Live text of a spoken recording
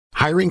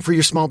Hiring for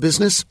your small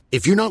business?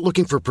 If you're not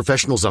looking for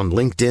professionals on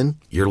LinkedIn,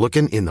 you're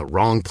looking in the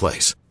wrong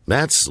place.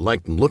 That's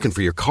like looking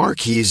for your car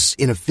keys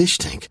in a fish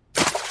tank.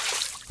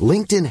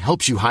 LinkedIn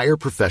helps you hire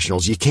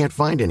professionals you can't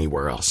find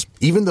anywhere else,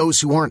 even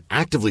those who aren't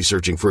actively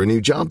searching for a new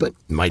job but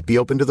might be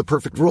open to the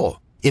perfect role.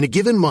 In a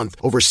given month,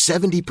 over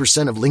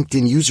 70% of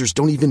LinkedIn users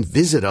don't even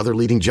visit other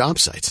leading job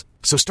sites.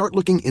 So start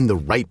looking in the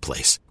right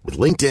place. With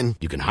LinkedIn,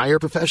 you can hire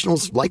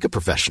professionals like a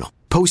professional.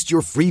 Post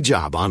your free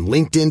job on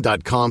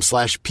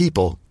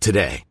linkedin.com/people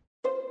today.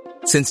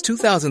 Since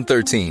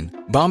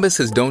 2013, Bombas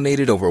has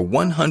donated over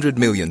 100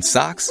 million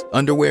socks,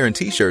 underwear, and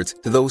T-shirts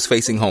to those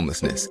facing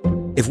homelessness.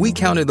 If we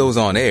counted those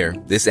on air,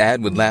 this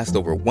ad would last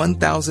over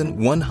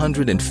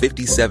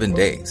 1,157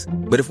 days.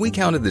 But if we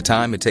counted the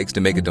time it takes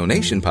to make a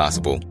donation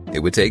possible, it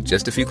would take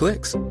just a few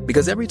clicks.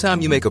 Because every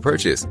time you make a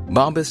purchase,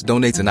 Bombas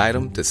donates an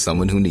item to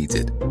someone who needs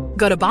it.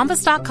 Go to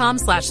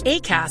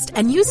bombas.com/ACAST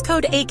and use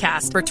code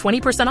ACAST for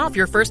 20% off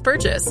your first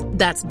purchase.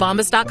 That's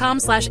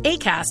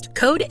bombas.com/ACAST,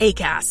 code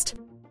ACAST.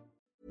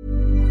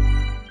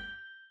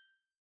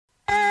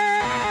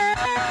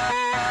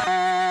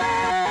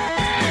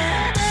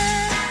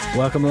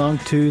 Welcome along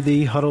to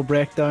the Huddle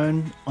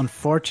Breakdown.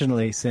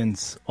 Unfortunately,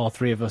 since all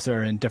three of us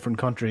are in different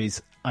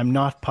countries, I'm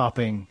not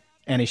popping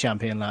any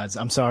champagne, lads.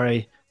 I'm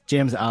sorry.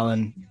 James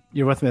Allen,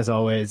 you're with me as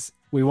always.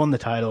 We won the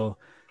title,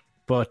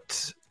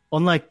 but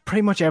unlike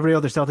pretty much every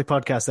other Celtic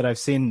podcast that I've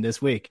seen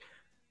this week,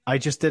 I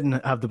just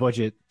didn't have the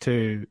budget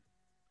to,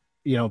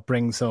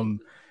 bring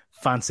some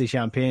fancy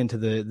champagne to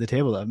the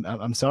table.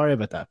 I'm sorry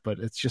about that, but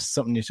it's just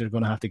something you're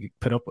going to have to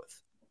put up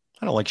with.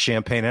 I don't like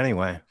champagne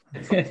anyway.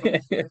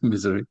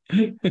 Misery.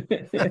 Yeah,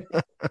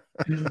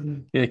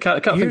 I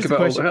can't think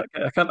about.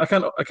 I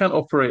can't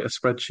operate a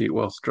spreadsheet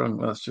whilst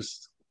drunk. That's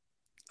just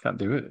can't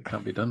do it. It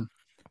can't be done.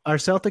 Are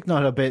Celtic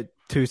not a bit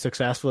too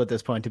successful at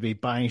this point to be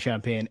buying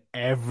champagne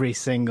every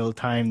single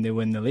time they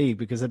win the league?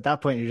 Because at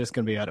that point you're just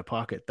going to be out of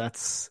pocket. That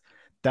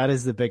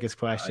is the biggest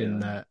question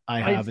that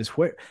I have: is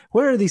where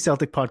are these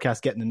Celtic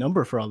podcasts getting the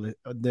number for all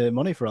the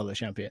money for all the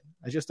champagne?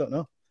 I just don't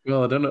know.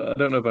 Well, I don't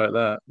know about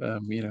that,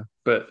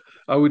 but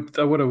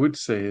what I would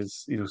say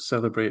is,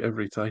 celebrate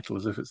every title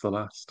as if it's the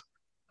last.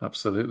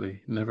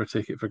 Absolutely. Never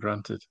take it for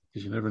granted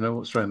because you never know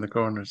what's around the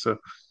corner. So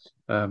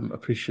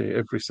appreciate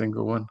every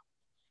single one.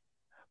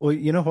 Well,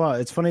 you know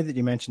what? It's funny that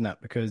you mentioned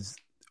that because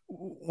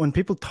when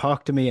people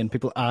talk to me and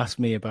people ask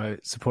me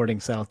about supporting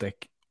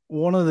Celtic,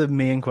 one of the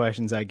main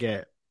questions I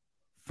get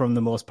from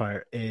the most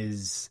part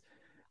is,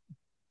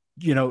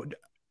 do you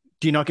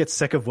not get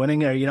sick of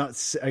winning? Are you not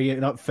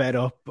fed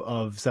up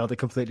of Celtic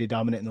completely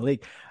dominating the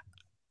league?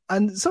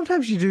 And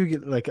sometimes you do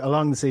get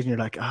along the season, you're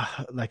like, I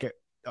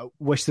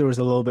wish there was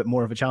a little bit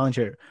more of a challenge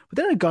here. But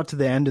then it got to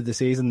the end of the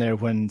season there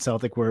when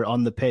Celtic were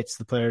on the pitch,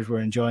 the players were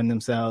enjoying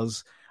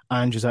themselves,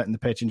 Andrew's out in the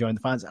pitch enjoying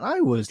the fans. And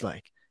I was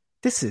like,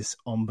 this is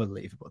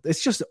unbelievable.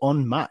 It's just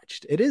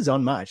unmatched. It is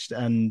unmatched.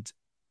 And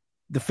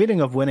the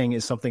feeling of winning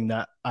is something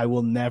that I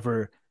will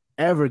never,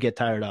 ever get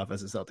tired of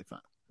as a Celtic fan.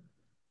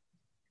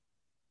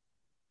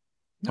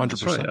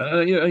 100%.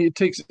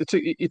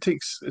 It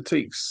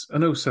takes. I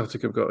know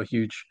Celtic have got a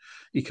huge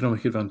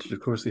economic advantage. Of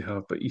course they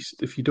have, but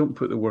if you don't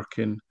put the work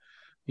in,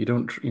 you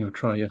don't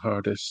try your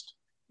hardest.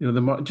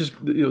 The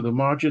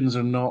margins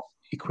are not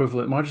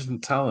equivalent. Margins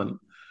and talent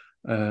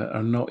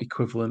are not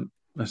equivalent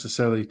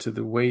necessarily to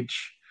the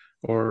wage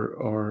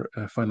or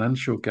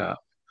financial gap,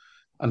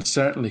 and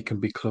certainly can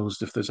be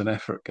closed if there's an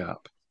effort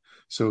gap.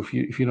 So if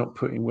you're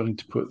not willing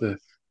to put the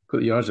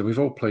yards in, we've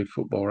all played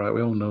football, right?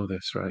 We all know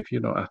this, right? If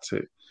you're not at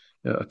it.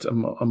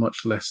 A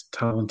much less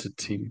talented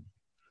team.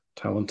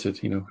 Talent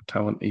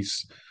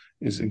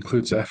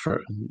includes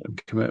effort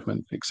and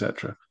commitment,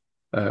 etc.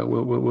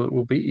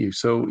 Will beat you.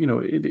 So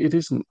it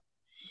isn't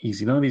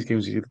easy. None of these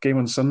games. The game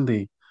on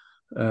Sunday,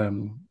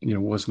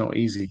 was not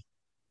easy,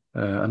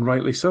 and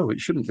rightly so. It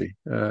shouldn't be.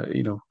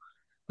 And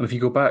if you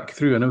go back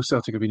through, I know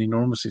Celtic have been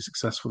enormously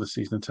successful this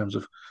season in terms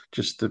of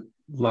just the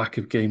lack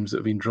of games that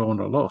have been drawn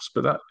or lost,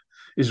 but that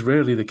is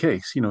rarely the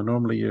case.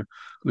 Normally you're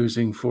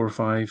losing 4,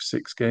 5,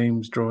 6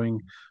 games,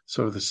 drawing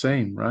sort of the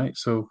same, right?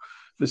 So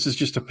this is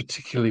just a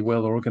particularly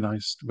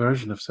well-organized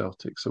version of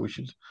Celtic. So we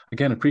should,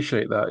 again,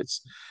 appreciate that.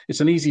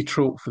 It's an easy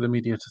trope for the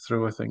media to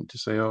throw, I think, to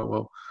say,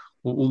 oh,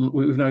 well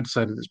we've now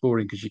decided it's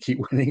boring because you keep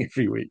winning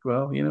every week.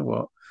 Well, you know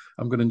what?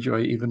 I'm going to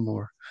enjoy it even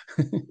more.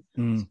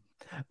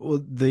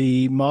 Well,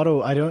 the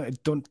motto, I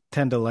don't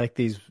tend to like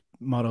these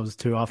mottos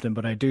too often,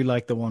 but I do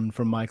like the one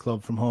from my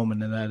club from home,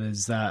 and that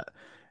is that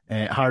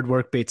hard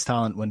work beats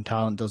talent when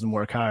talent doesn't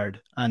work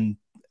hard. And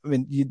I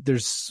mean,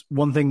 there's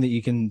one thing that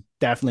you can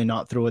definitely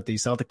not throw at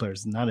these Celtic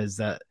players, and that is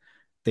that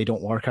they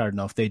don't work hard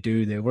enough. They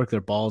work their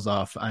balls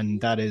off,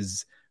 and that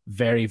is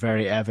very,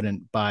 very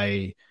evident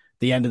by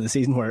the end of the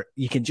season, where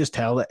you can just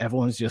tell that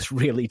everyone's just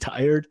really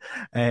tired.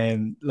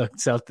 Look,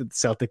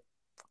 Celtic,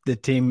 the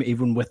team,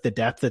 even with the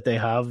depth that they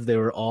have, they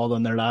were all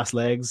on their last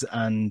legs,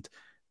 and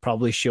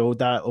probably showed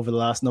that over the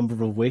last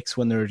number of weeks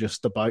when they were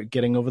just about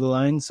getting over the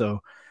line.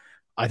 So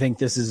I think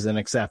this is an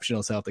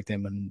exceptional Celtic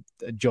team and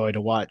a joy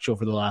to watch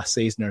over the last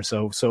season or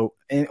so. So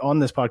on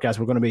this podcast,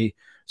 we're going to be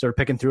sort of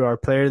picking through our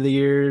player of the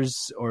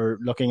years or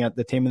looking at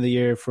the team of the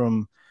year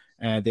from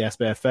the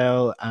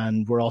SPFL,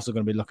 and we're also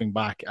going to be looking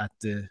back at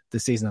the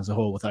season as a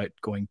whole without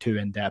going too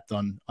in depth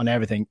on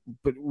everything.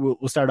 But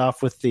we'll start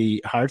off with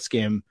the Hearts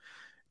game.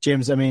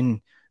 James, I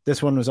mean,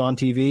 this one was on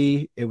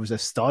TV. It was a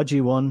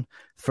stodgy one.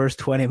 First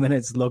 20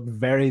 minutes looked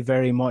very,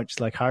 very much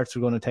like Hearts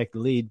were going to take the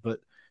lead, but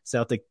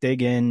Celtic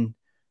dig in.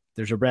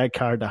 There's a red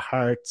card to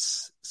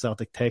Hearts.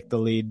 Celtic take the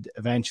lead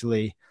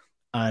eventually.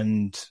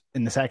 And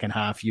in the second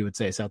half, you would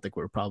say Celtic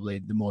were probably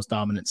the most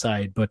dominant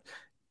side, but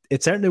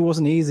it certainly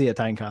wasn't easy at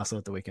Tynecastle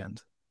at the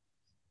weekend.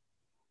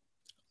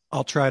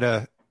 I'll try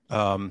to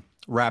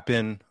wrap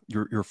in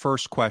your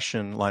first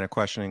line of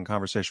questioning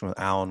conversation with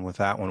Alan with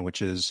that one,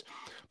 which is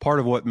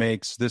part of what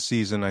makes this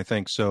season, I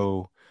think,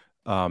 so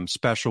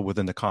special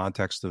within the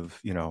context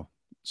of,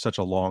 such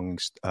a long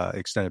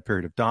extended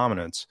period of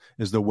dominance,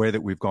 is the way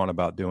that we've gone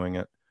about doing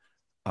it,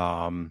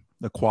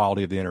 the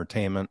quality of the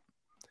entertainment.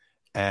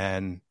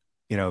 And,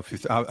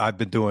 I've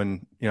been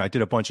doing, I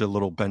did a bunch of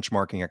little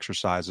benchmarking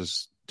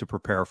exercises to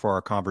prepare for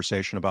our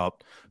conversation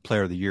about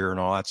player of the year and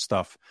all that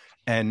stuff.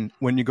 And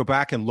when you go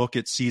back and look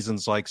at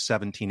seasons like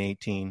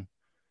 17-18,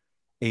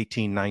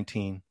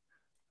 18-19,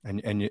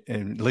 and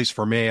at least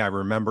for me, I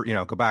remember,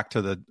 go back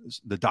to the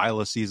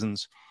Dyla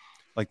seasons,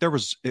 like there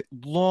was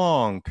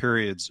long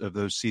periods of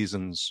those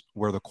seasons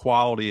where the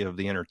quality of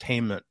the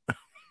entertainment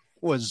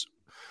was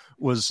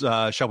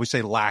shall we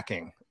say,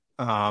 lacking,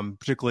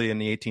 particularly in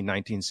the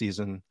 18-19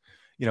 season,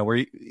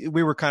 where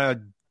we were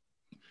kind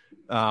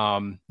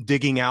of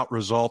digging out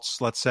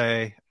results, let's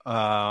say,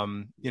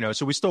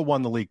 so we still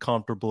won the league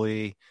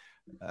comfortably,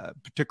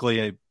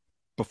 particularly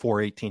before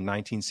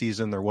 18-19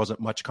 season. There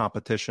wasn't much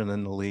competition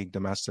in the league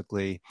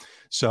domestically.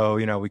 So,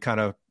 we kind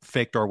of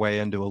faked our way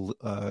into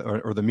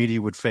or the media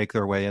would fake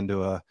their way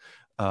into a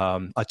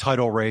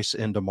title race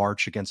into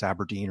March against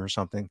Aberdeen or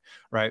something.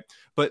 Right.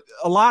 But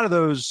a lot of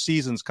those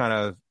seasons kind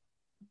of,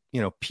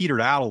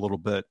 petered out a little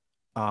bit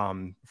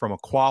from a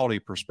quality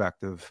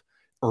perspective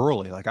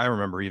early. Like I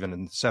remember even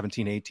in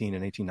 17-18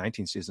 and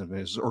 18-19 season,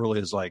 as early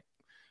as like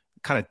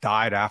kind of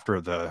died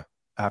after the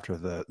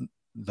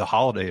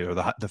holiday or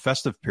the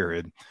festive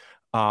period.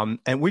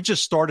 And we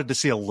just started to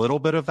see a little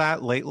bit of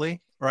that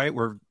lately, right?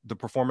 Where the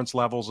performance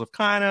levels have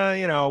kind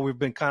of, we've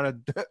been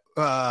kind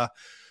of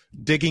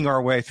digging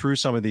our way through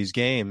some of these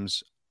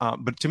games.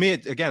 But to me,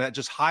 it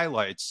just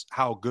highlights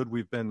how good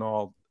we've been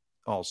all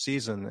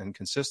season and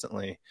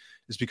consistently,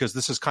 is because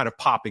this is kind of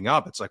popping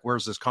up. It's like,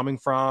 where's this coming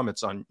from?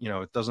 It's on,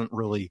 it doesn't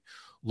really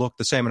look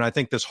the same. And I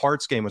think this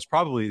Hearts game was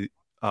probably,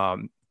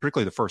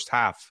 particularly the first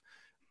half,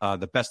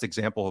 the best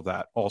example of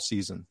that all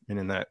season. And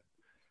in that,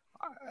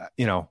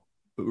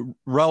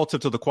 relative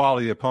to the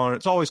quality of the opponent,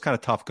 it's always kind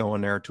of tough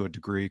going there to a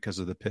degree because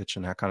of the pitch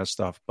and that kind of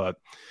stuff. But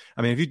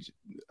I mean, if you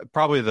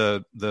probably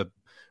the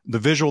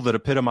visual that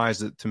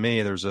epitomized it to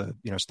me, there's a,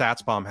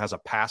 StatsBomb has a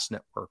pass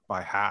network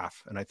by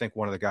half. And I think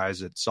one of the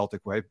guys at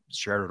Celtic Way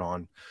shared it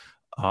on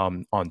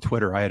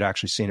Twitter. I had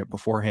actually seen it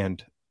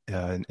beforehand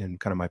in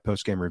kind of my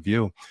post-game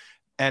review.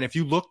 And if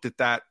you looked at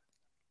that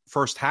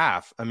first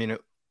half, I mean,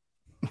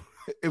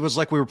 it was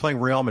like we were playing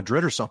Real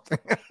Madrid or something.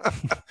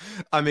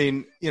 I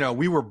mean,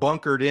 we were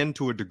bunkered in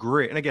to a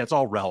degree. And again, it's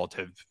all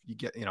relative. You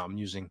get, I'm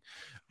using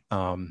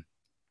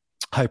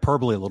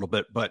hyperbole a little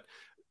bit, but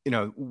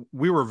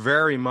we were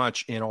very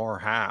much in our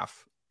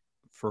half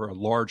for a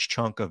large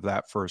chunk of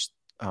that first,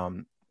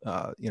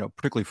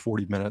 particularly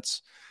 40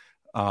 minutes.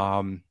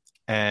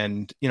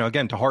 And,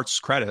 again, to Hearts'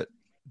 credit,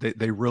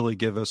 they really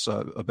give us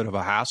a bit of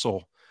a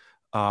hassle.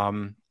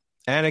 And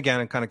again,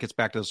 it kind of gets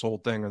back to this whole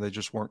thing, or they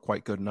just weren't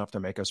quite good enough to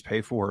make us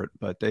pay for it.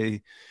 But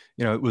they,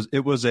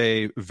 it was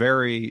a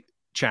very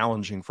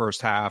challenging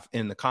first half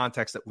in the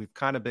context that we've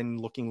kind of been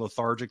looking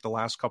lethargic the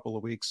last couple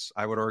of weeks,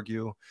 I would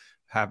argue.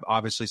 Have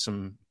obviously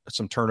some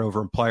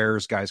turnover in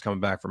players, guys coming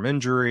back from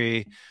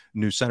injury,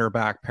 new center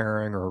back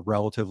pairing or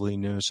relatively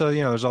new. So,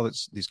 there's all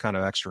these kind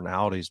of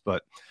externalities,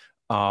 but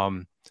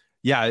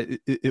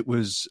it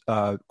was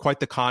quite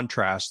the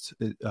contrast.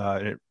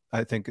 It,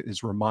 I think,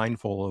 is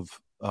remindful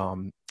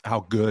of how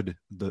good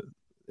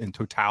in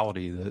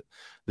totality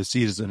the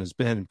season has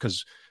been,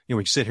 because,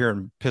 we sit here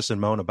and piss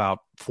and moan about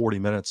 40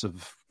 minutes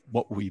of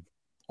what we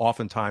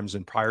oftentimes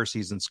in prior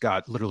seasons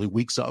got literally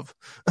weeks of.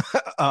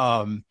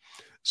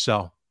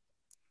 So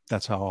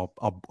that's how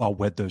I'll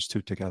wed those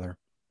two together.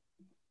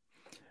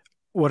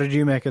 What did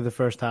you make of the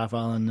first half,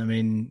 Alan? I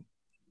mean,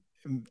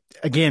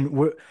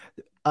 again,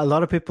 a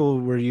lot of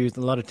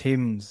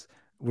teams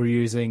were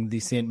using the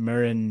St.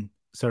 Mirren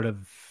sort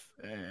of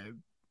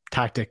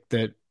tactic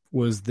that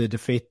was the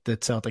defeat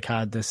that Celtic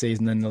had this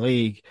season in the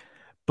league.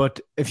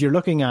 But if you're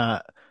looking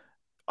at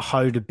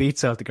how to beat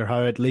Celtic, or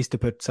how at least to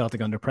put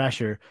Celtic under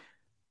pressure,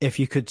 if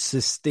you could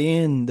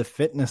sustain the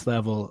fitness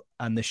level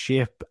and the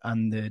shape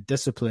and the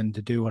discipline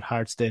to do what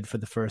Hearts did for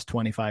the first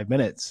 25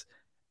 minutes,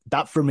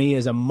 that for me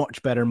is a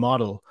much better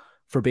model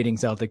for beating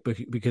Celtic,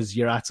 because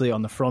you're actually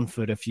on the front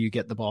foot if you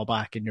get the ball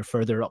back and you're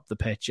further up the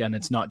pitch, and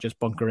it's not just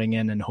bunkering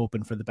in and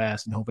hoping for the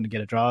best and hoping to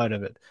get a draw out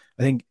of it.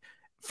 I think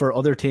for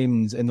other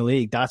teams in the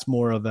league, that's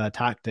more of a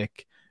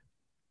tactic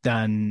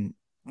than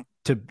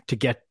to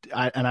get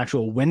an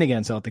actual win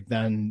against Celtic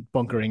than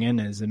bunkering in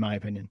is, in my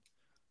opinion.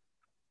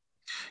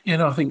 Yeah,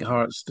 no, I think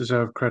Hearts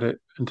deserve credit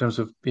in terms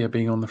of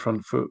being on the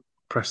front foot,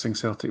 pressing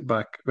Celtic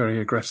back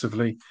very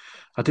aggressively.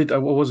 I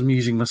was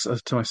musing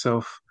to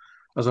myself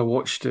as I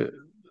watched it,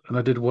 and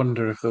I did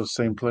wonder if those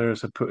same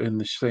players had put in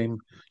the same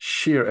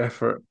sheer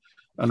effort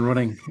and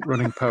running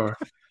power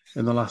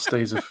in the last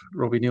days of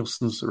Robbie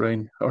Nielsen's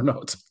reign or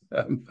not.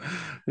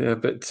 Yeah,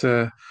 but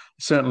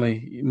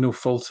certainly no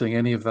faulting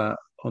any of that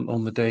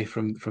on the day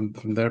from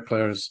their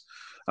players,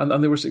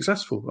 and they were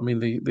successful. I mean,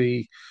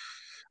 the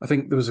I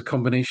think there was a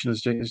combination.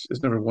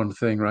 It's never one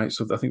thing, right?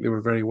 So I think they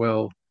were very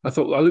well. I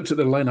looked at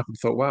their lineup and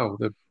thought, wow,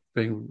 they're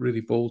being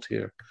really bold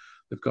here.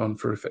 They've gone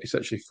for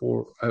essentially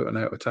four out and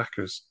out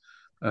attackers.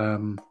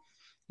 Um,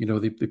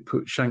 they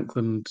put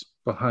Shankland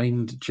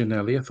behind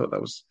Ginelli. I thought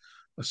that was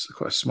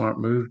quite a smart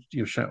move.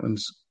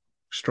 Shankland's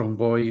strong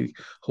boy, he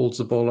holds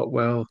the ball up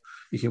well.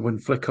 He can win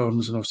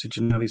flick-ons, and obviously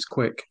Ginelli's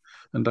quick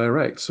and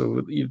direct.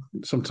 So you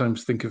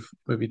sometimes think of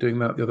maybe doing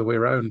that the other way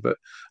around. But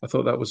I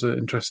thought that was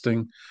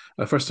interesting.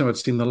 First time I'd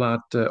seen the lad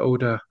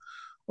Oda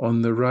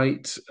on the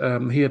right.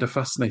 He had a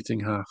fascinating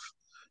half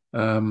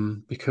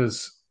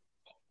because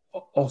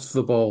off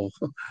the ball,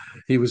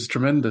 he was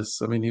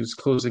tremendous. I mean, he was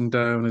closing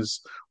down,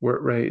 his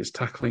work rate, his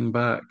tackling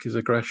back, his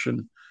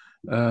aggression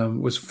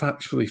was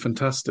factually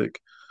fantastic.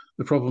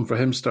 The problem for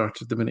him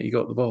started the minute he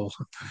got the ball.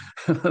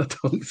 I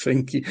don't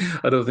think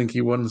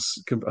he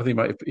once. I think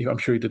I'm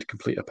sure he did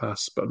complete a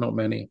pass, but not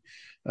many.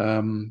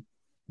 And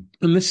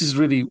this is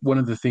really one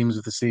of the themes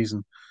of the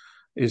season: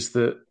 is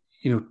that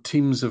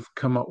teams have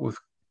come up with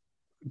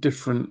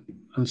different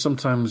and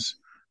sometimes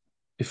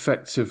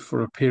effective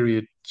for a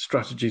period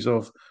strategies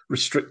of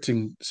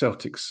restricting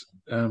Celtic's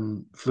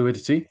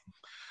fluidity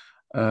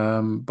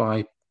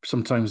by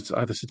sometimes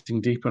either sitting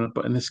deep on it,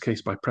 but in this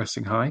case by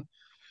pressing high.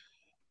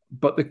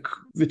 But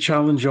the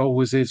challenge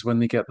always is when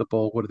they get the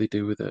ball, what do they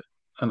do with it?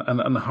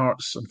 And the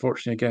Hearts,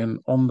 unfortunately, again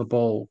on the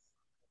ball,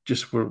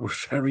 just were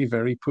very,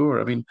 very poor.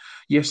 I mean,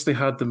 yes, they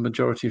had the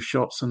majority of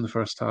shots in the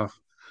first half,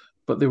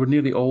 but they were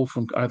nearly all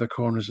from either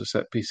corners or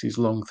set pieces,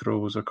 long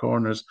throws or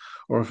corners,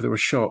 or if there were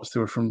shots,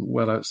 they were from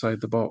well outside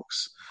the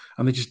box.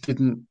 And they just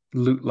didn't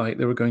look like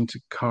they were going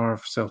to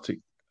carve Celtic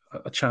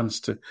a chance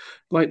to,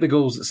 like the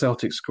goals that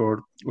Celtic scored,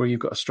 where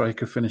you've got a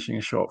striker finishing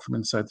a shot from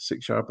inside the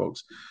 6 yard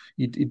box.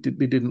 They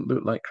didn't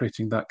look like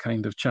creating that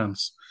kind of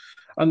chance.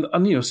 And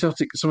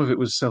Celtic, some of it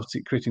was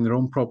Celtic creating their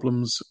own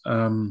problems.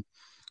 I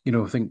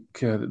think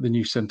the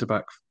new centre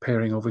back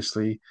pairing,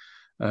 obviously,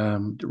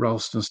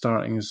 Ralston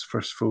starting his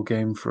first full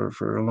game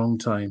for a long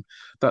time.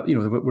 That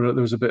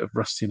there was a bit of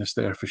rustiness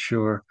there for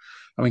sure.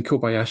 I mean,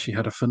 Kobayashi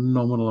had a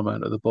phenomenal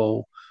amount of the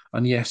ball,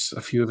 and yes,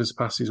 a few of his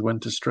passes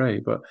went astray,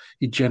 but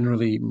he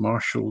generally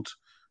marshalled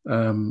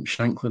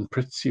Shankland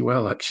pretty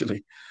well,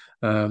 actually.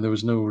 There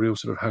was no real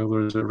sort of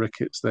howlers or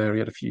rickets there. He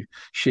had a few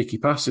shaky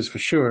passes for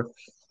sure.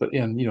 But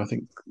yeah, I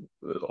think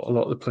a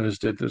lot of the players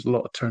did. There's a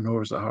lot of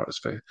turnovers that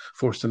Hearts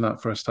forced in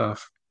that first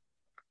half.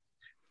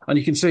 And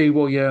you can say,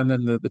 well, yeah, and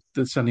then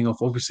the sending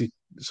off obviously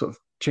sort of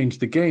changed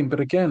the game. But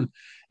again,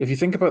 if you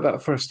think about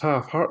that first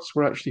half, Hearts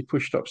were actually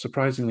pushed up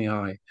surprisingly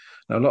high.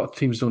 Now, a lot of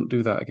teams don't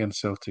do that against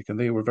Celtic, and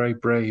they were very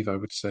brave, I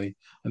would say,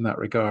 in that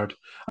regard.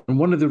 And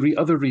one of the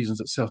other reasons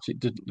that Celtic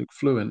didn't look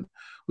fluent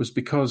was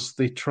because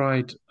they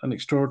tried an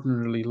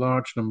extraordinarily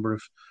large number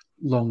of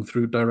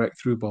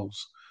direct through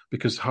balls,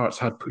 because Hearts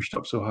had pushed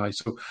up so high.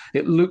 So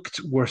it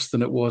looked worse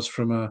than it was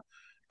from a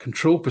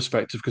control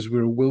perspective, because we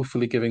were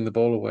willfully giving the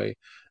ball away.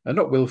 And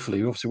not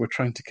willfully, obviously we're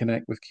trying to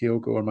connect with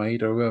Kyogo or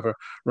Maeda or whoever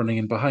running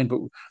in behind, but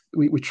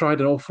we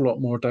tried an awful lot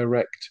more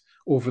direct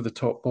over the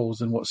top balls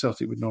than what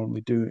Celtic would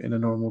normally do in a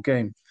normal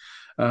game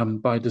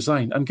by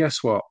design. And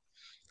guess what?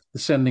 The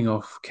sending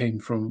off came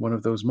from one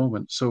of those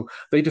moments. So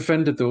they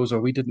defended those, or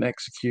we didn't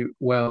execute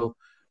well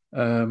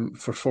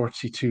for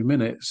 42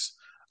 minutes.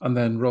 And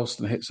then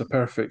Ralston hits a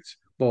perfect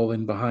ball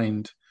in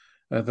behind.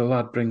 The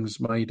lad brings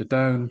Maeda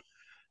down.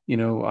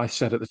 I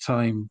said at the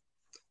time,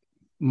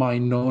 my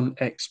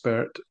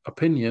non-expert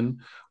opinion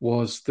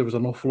was there was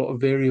an awful lot of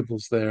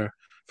variables there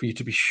for you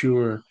to be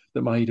sure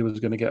that Maeda was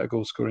going to get a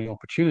goal-scoring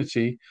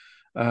opportunity.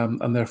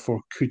 And therefore,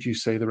 could you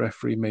say the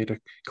referee made a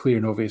clear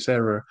and obvious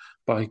error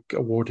by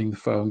awarding the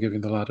foul and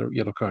giving the lad a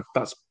yellow card?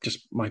 That's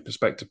just my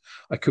perspective.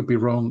 I could be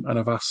wrong, and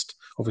I've asked,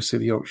 obviously,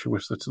 the Yorkshire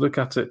Whistler to look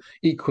at it.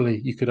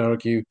 Equally, you could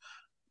argue,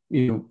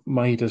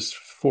 Maeda's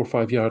 4 or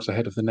 5 yards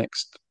ahead of the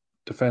next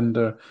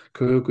defender.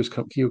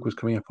 Kyogo was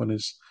coming up on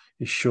his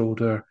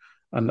shoulder,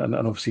 and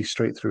obviously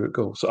straight through at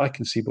goal. So I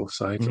can see both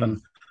sides, and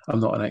I'm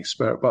not an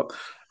expert. But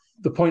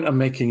the point I'm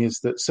making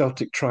is that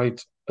Celtic tried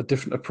a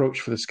different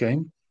approach for this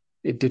game.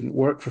 It didn't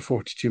work for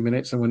 42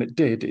 minutes, and when it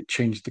did, it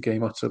changed the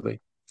game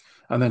utterly.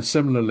 And then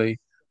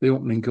similarly, the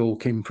opening goal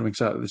came from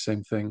exactly the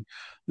same thing.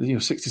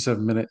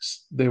 67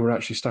 minutes, they were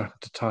actually starting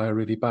to tire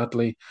really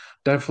badly.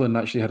 Devlin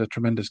actually had a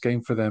tremendous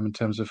game for them in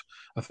terms of,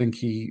 I think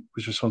he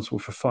was responsible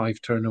for 5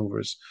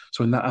 turnovers.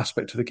 So in that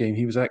aspect of the game,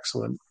 he was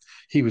excellent.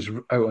 He was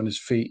out on his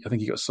feet. I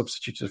think he got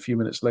substituted a few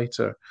minutes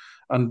later,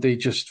 and they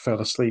just fell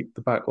asleep.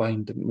 The back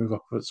line didn't move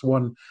up. It's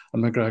one,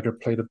 and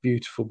McGregor played a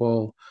beautiful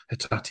ball.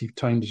 Hitati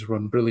timed his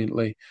run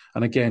brilliantly.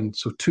 And again,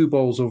 so 2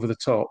 balls over the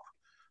top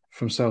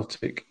from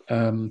Celtic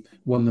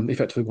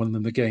effectively won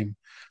them the game.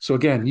 So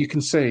again, you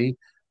can say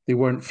they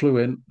weren't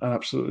fluent, and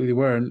absolutely they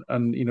weren't,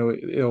 and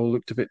it all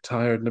looked a bit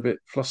tired and a bit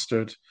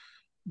flustered.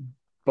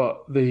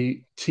 But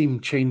the team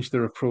changed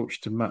their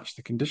approach to match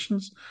the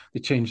conditions. They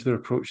changed their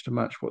approach to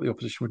match what the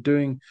opposition were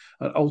doing,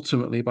 and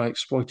ultimately, by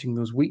exploiting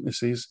those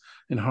weaknesses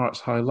in Hearts'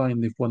 high line,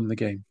 they've won the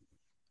game.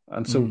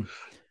 And so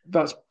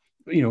that's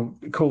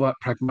call that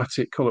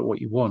pragmatic, call it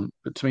what you want,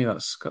 but to me,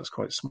 that's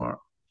quite smart.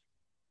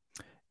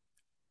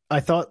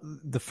 I thought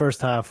the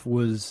first half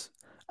was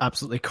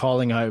absolutely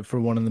calling out for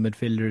one of the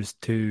midfielders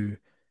to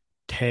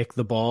take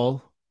the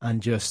ball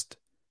and just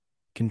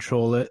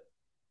control it,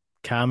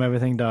 calm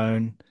everything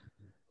down,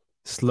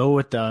 slow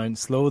it down,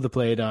 slow the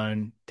play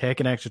down, take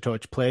an extra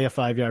touch, play a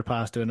 5-yard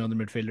pass to another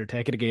midfielder,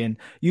 take it again.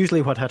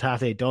 Usually what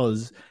Hatate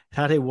does,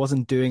 Hatate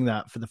wasn't doing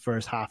that for the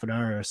first half an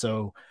hour or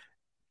so.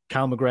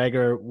 Cal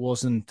McGregor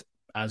wasn't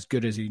as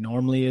good as he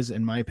normally is,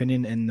 in my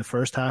opinion, in the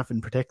first half in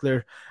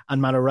particular.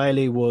 And Matt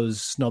O'Reilly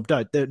was snubbed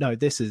out. Now,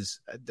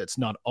 that's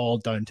not all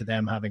down to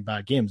them having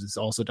bad games. It's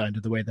also down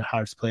to the way the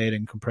Hearts played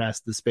and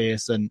compressed the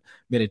space and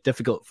made it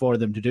difficult for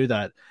them to do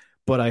that.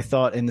 But I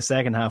thought in the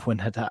second half, when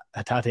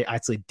Hatate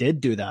actually did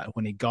do that,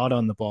 when he got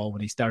on the ball,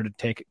 when he started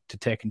to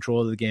take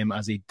control of the game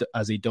as he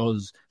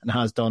does and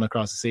has done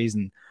across the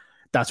season,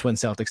 that's when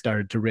Celtic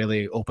started to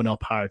really open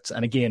up Hearts.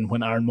 And again,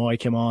 when Aaron Moy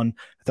came on,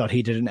 I thought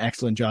he did an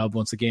excellent job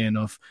once again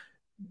of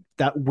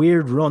that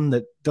weird run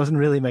that doesn't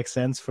really make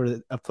sense for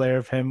a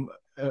player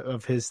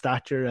of his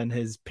stature and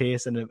his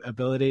pace and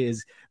ability,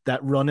 is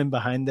that running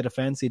behind the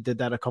defense. He did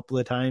that a couple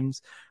of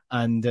times,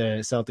 and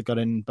Celtic got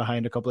in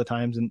behind a couple of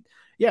times. And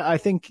yeah, I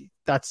think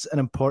that's an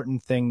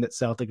important thing that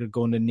Celtic are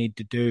going to need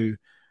to do.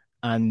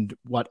 And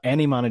what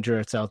any manager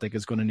at Celtic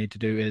is going to need to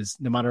do is,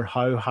 no matter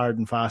how hard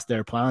and fast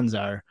their plans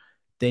are,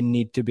 they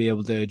need to be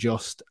able to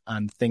adjust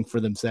and think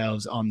for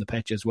themselves on the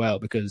pitch as well,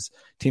 because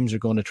teams are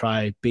going to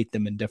try beat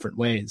them in different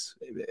ways.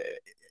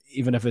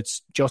 Even if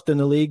it's just in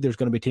the league, there's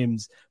going to be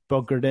teams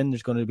bunkered in,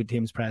 there's going to be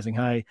teams pressing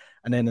high,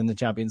 and then in the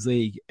Champions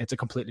League, it's a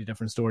completely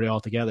different story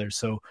altogether.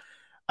 So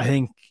I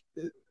think,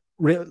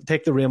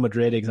 take the Real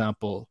Madrid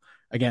example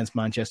against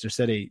Manchester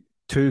City,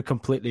 2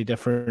 completely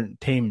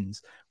different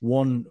teams,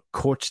 one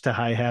coached to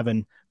high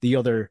heaven, the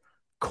other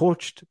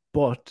coached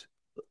but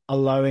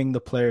allowing the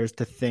players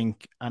to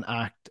think and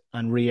act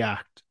and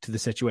react to the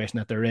situation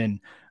that they're in.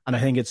 And I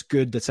think it's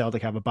good that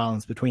Celtic have a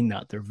balance between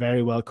that. They're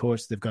very well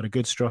coached. They've got a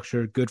good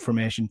structure, good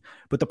formation,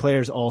 but the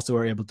players also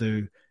are able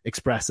to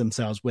express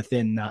themselves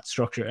within that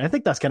structure. And I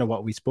think that's kind of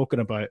what we've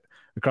spoken about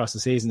across the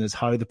season, is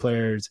how the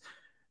players,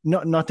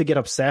 not to get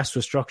obsessed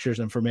with structures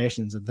and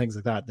formations and things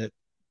like that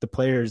the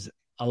players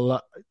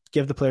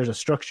give the players a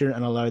structure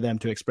and allow them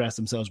to express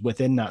themselves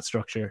within that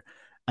structure.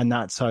 And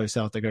that's how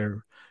Celtic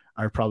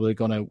are probably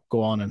going to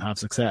go on and have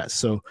success.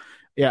 So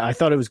yeah, I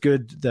thought it was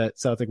good that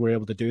Celtic were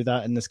able to do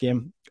that in this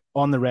game.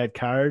 On the red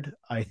card,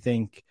 I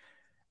think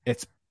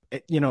it's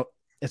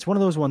one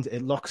of those ones,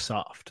 it looks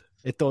soft.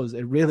 It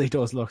really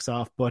does look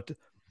soft, but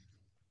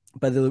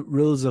by the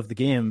rules of the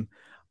game,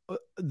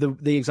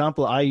 the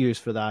example I use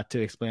for that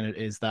to explain it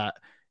is that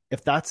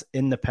if that's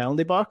in the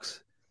penalty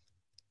box,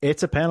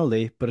 it's a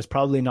penalty, but it's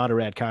probably not a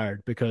red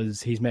card,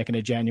 because he's making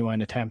a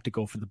genuine attempt to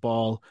go for the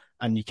ball,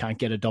 and you can't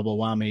get a double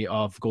whammy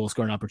of goal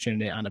scoring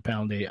opportunity and a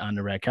penalty and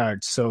a red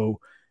card. So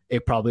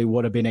it probably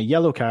would have been a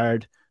yellow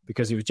card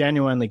because he was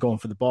genuinely going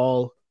for the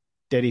ball.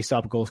 Did he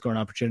stop a goal scoring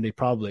opportunity?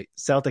 Probably.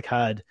 Celtic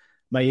had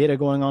Maeda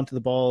going onto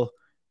the ball,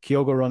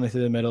 Kyogo running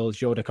through the middle,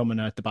 Jota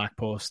coming out the back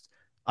post.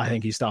 I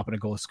think he's stopping a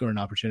goal scoring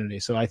opportunity.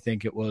 So I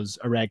think it was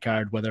a red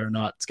card. Whether or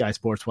not Sky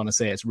Sports want to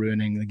say it's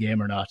ruining the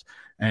game or not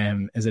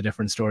is a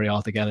different story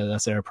altogether.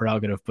 That's their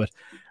prerogative. But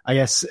I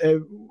guess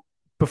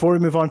before we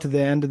move on to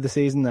the end of the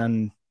season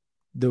and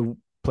the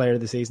player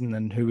of the season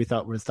and who we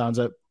thought were stands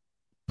out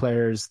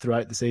players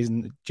throughout the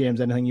season,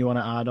 James, anything you want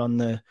to add on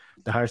the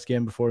Hearts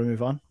game before we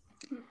move on?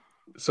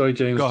 Sorry,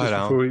 James. Go ahead,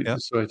 Alan. Yeah.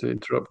 Sorry to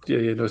interrupt.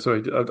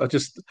 Sorry.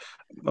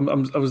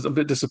 I was a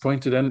bit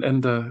disappointed.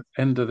 Enda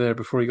there,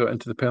 before he got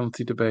into the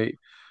penalty debate,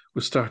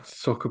 was starting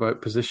to talk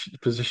about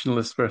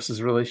positionalist versus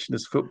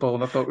relationist football,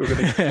 and I thought we were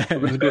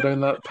going to go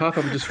down that path.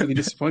 I'm just really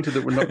disappointed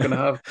that we're not going to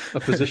have a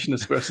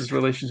positionist versus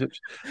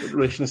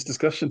relationist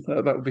discussion.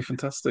 That would be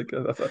fantastic.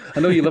 I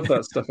know you love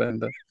that stuff,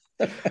 Enda.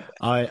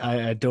 I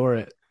adore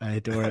it. I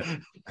adore it.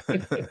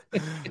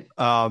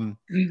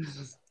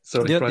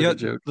 Sorry, private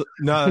joke.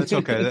 No, it's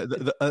okay.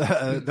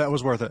 That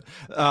was worth it.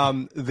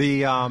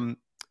 The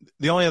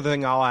only other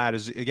thing I'll add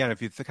is, again,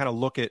 if you kind of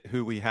look at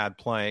who we had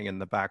playing in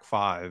the back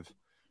five,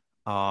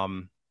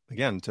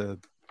 again, to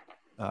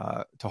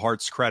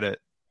Hart's credit,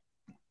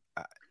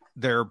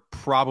 they're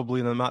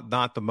probably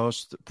not the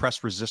most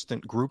press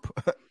resistant group.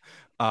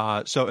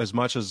 So as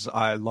much as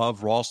I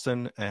love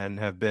Ralston and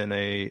have been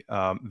a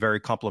very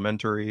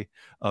complimentary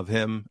of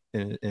him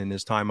in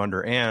his time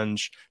under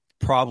Ange,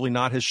 probably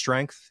not his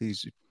strength.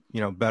 He's,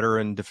 better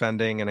in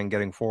defending and in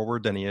getting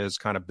forward than he is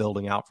kind of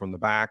building out from the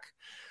back.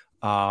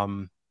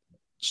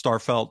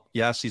 Starfelt,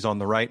 yes, he's on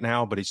the right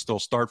now, but he's still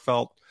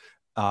Starfelt.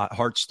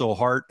 Hart's still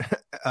Hart.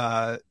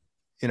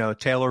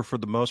 Taylor, for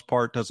the most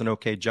part, does an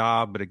okay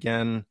job, but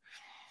again,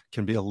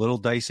 can be a little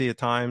dicey at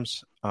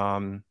times.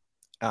 And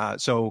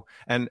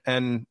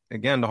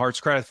again, to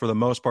Hart's credit, for the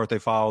most part, they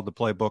followed the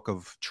playbook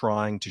of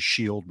trying to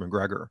shield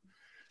McGregor,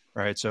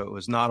 right? So it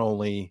was not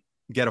only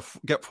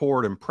get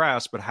forward and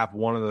press, but have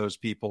one of those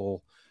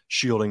people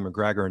shielding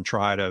McGregor and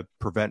try to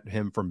prevent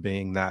him from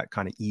being that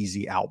kind of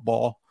easy out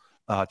ball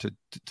to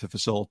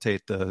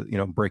facilitate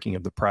the breaking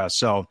of the press.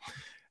 So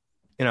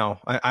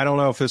I don't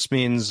know if this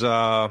means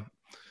what's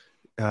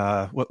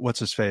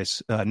his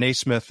face,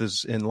 Naismith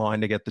is in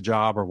line to get the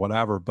job or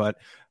whatever, but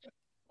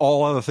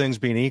all other things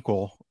being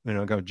equal,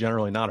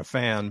 generally not a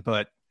fan,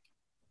 but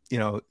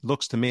it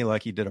looks to me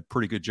like he did a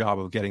pretty good job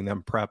of getting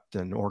them prepped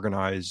and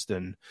organized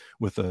and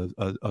with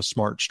a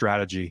smart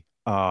strategy.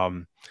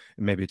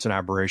 Maybe it's an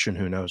aberration,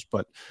 who knows,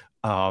 but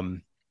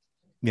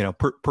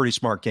pretty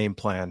smart game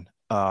plan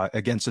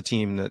against a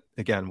team that,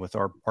 again, with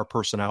our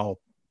personnel,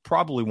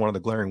 probably one of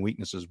the glaring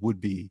weaknesses would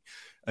be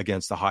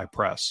against the high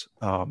press.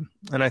 And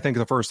I think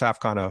the first half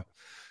kind of,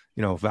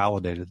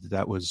 validated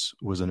that was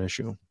an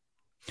issue.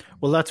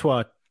 Well, that's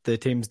what the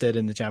teams did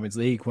in the Champions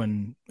League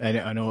when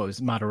I know it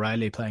was Matt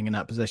O'Reilly playing in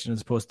that position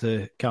as opposed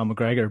to Cal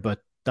McGregor, but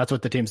that's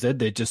what the teams did.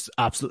 They just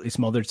absolutely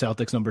smothered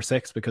Celtic's number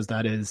 6 because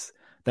that is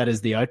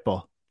the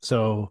outball.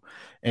 So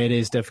it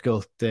is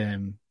difficult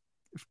to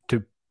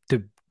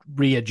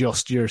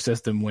readjust your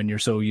system when you're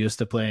so used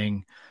to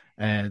playing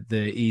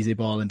the easy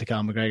ball into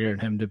Cal McGregor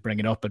and him to bring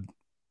it up. And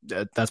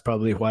that's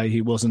probably why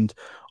he wasn't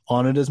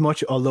on it as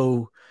much,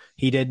 although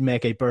he did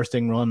make a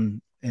bursting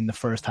run in the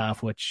first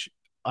half, which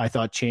I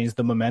thought changed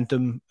the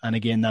momentum. And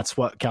again, that's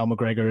what Cal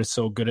McGregor is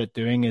so good at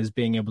doing, is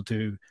being able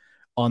to,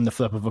 on the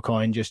flip of a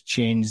coin, just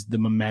change the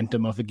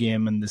momentum of the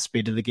game and the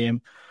speed of the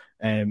game,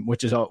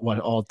 which is what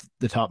all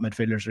the top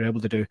midfielders are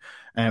able to do.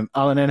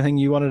 Alan, anything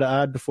you wanted to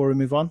add before we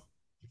move on?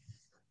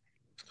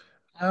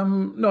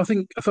 No,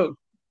 I thought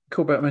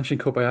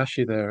mentioned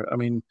Kobayashi there. I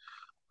mean,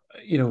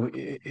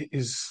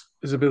 his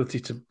ability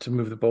to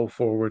move the ball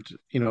forward.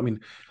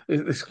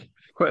 It's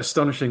quite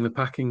astonishing, the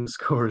packing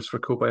scores for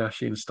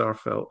Kobayashi and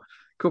Starfelt.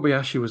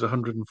 Kobayashi was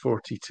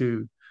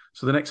 142,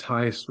 so the next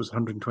highest was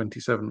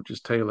 127, which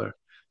is Taylor.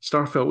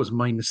 Starfelt was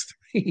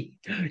 -3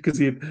 because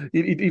he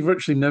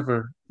virtually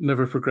never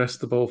progressed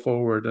the ball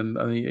forward, and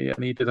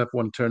he did have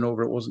one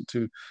turnover. It wasn't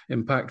too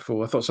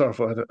impactful. I thought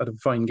Starfelt had a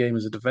fine game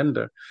as a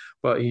defender,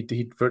 but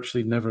he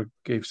virtually never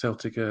gave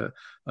Celtic an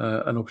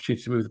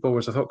opportunity to move the ball.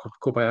 Whereas I thought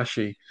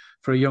Kobayashi,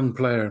 for a young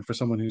player and for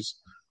someone who's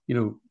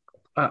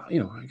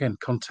again,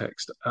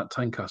 context at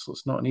Tynecastle,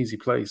 it's not an easy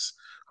place.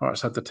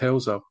 Hearts had the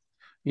tails up.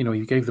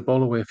 He gave the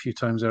ball away a few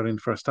times early in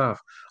the first half.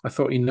 I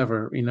thought he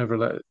never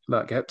let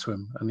that get to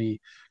him, and he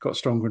got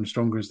stronger and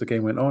stronger as the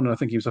game went on. And I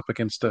think he was up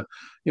against an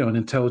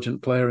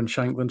intelligent player in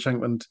Shankland.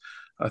 Shankland,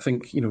 I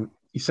think,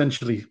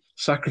 essentially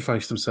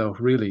sacrificed himself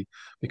really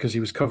because he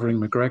was covering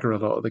McGregor a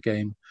lot of the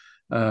game.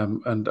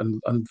 And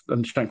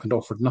Shankland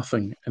offered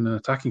nothing in an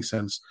attacking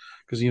sense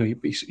because he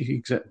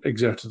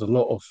exerted a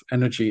lot of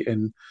energy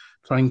in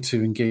trying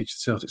to engage the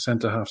Celtic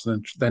centre halves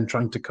and then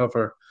trying to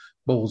cover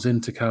balls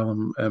into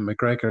Callum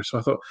McGregor. So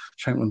I thought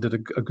Shankland did a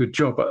good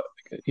job. But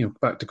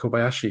back to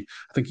Kobayashi,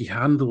 I think he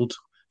handled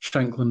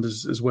Shankland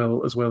as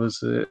well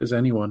as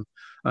anyone.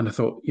 And I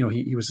thought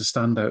he was a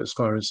standout as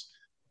far as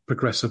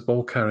progressive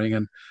ball carrying.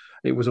 And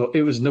it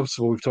was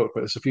noticeable. We've talked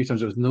about this a few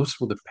times. It was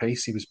noticeable the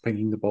pace he was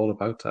pinging the ball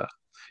about at.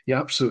 He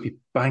absolutely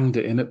banged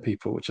it in at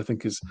people, which I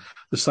think is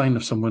the sign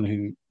of someone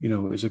who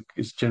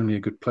is generally a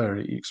good player.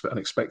 He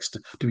expects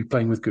to be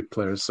playing with good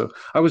players. So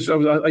he was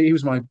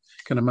my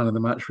kind of man of the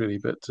match really,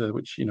 but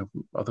which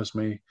others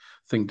may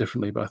think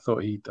differently. But I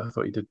thought he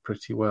did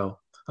pretty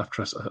well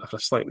after a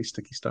slightly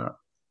sticky start.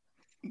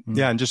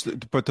 Yeah, and just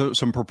to put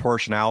some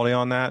proportionality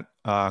on that,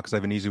 because I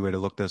have an easy way to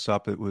look this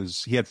up.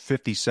 He had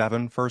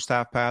 57 first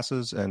half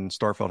passes, and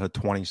Starfelt had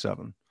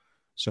 27.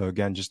 So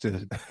again,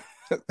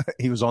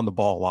 he was on the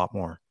ball a lot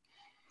more,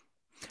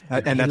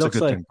 and that's a good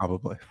thing,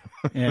 probably.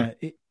 Yeah,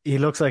 he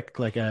looks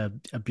like a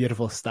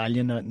beautiful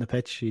stallion out in the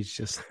pitch.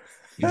 He's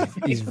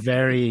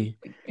very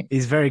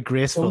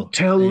graceful. Don't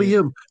tell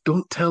Liam.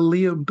 Don't tell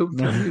Liam.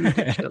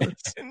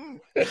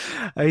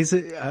 He's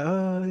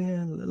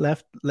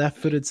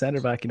left-footed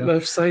centre back.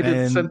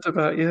 Left-sided centre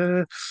back.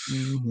 Yeah,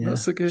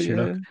 that's a good.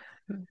 Sure.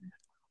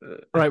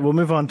 Right, we'll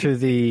move on to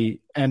the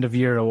end of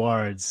year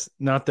awards.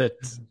 Not that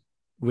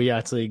we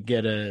actually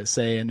get a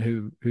say in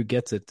who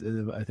gets it.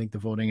 I think the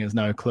voting is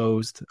now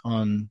closed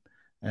on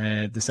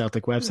the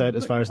Celtic website,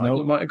 as far as I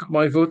know. Got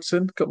my votes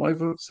in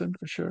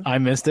for sure. I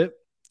missed it.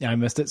 Yeah, I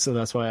missed it, so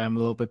that's why I'm a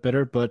little bit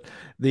bitter. But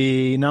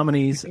the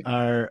nominees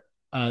are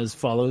as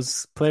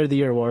follows. Player of the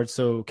Year awards.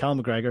 So Cal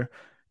McGregor,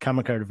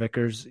 Cameron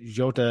Carter-Vickers,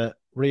 Jota,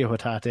 Rio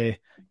Hatate,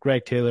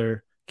 Greg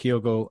Taylor,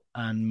 Kyogo,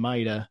 and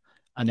Maida.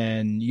 And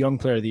then Young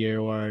Player of the Year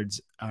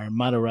awards are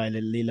Matt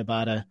O'Reilly, Lila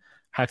Bada,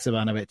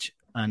 Haksabanovic,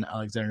 and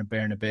Alexander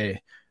Bernabe.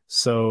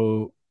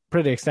 So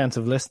pretty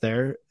extensive list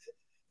there.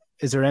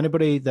 Is there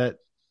anybody that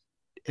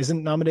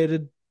isn't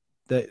nominated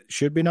that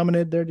should be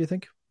nominated there, do you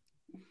think?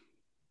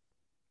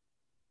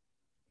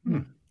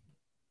 No,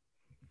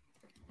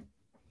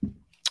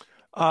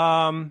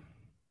 I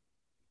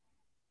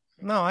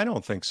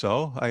don't think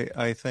so.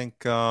 I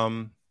think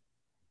no.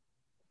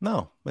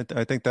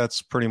 I think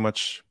that's pretty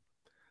much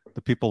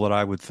the people that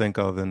I would think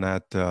of in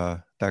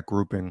that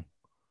grouping.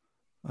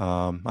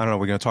 I don't know.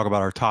 We're going to talk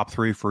about our top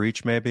three for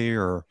each, maybe,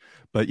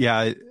 but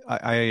yeah,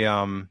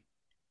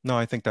 no,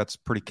 I think that's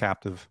pretty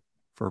captive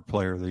for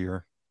Player of the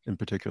Year in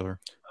particular.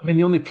 I mean,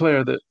 the only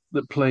player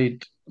that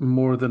played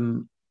more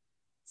than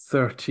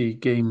 30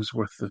 games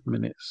worth of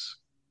minutes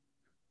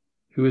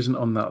who isn't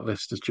on that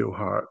list is Joe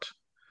Hart.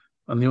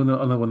 And the only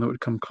other one that would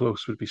come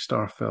close would be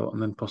Starfelt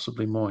and then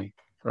possibly Moy,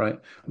 right?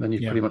 And then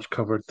you've pretty much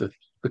covered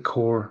the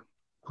core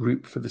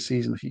group for the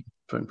season, if you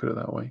can put it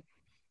that way.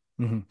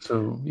 Mm-hmm.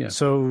 So, yeah.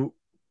 So,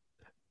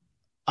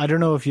 I don't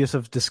know if you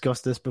have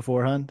discussed this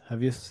beforehand.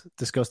 Have you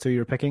discussed who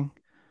you're picking?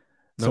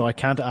 Nope. So I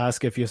can't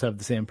ask if you have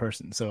the same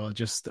person. So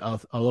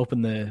I'll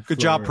open the Good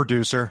job,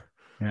 producer.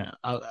 Yeah,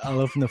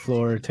 I'll open the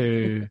floor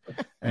to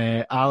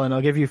Alan.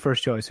 I'll give you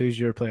first choice. Who's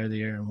your Player of the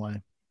Year and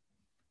why?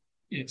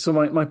 So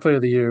my Player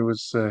of the Year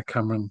was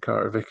Cameron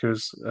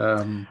Carter-Vickers.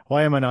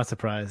 Why am I not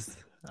surprised?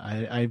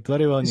 I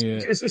bloody well knew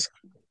it.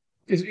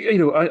 You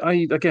know,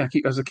 I again,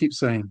 as I keep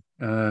saying,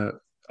 I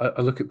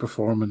look at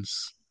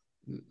performance,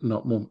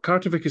 not moment.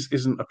 Carter-Vickers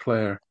isn't a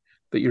player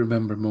that you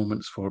remember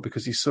moments for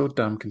because he's so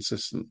damn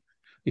consistent.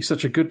 He's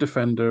such a good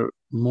defender.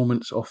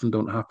 Moments often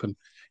don't happen.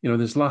 You know,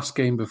 this last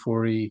game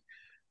before he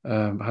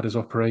had his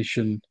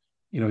operation,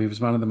 you know, he was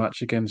man of the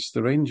match against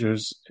the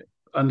Rangers,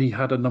 and he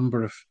had a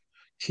number of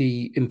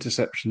key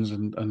interceptions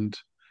and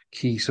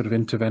key sort of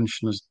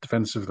interventions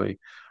defensively.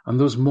 And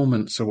those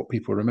moments are what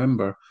people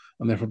remember.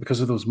 And therefore,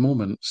 because of those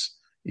moments,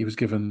 he was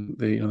given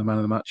the man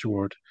of the match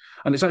award.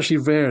 And it's actually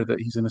rare that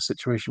he's in a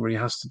situation where he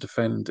has to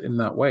defend in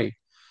that way.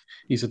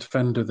 He's a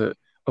defender that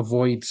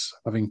avoids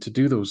having to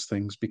do those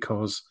things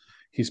because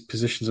he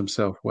positions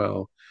himself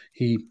well.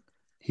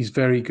 He's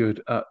very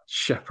good at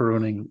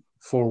chaperoning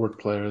forward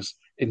players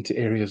into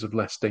areas of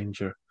less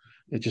danger,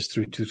 just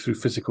through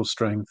physical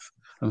strength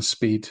and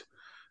speed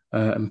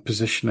and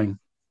positioning.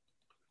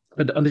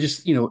 And I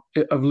just,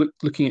 I'm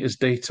looking at his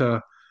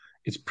data.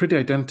 It's pretty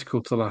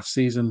identical to last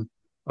season,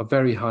 a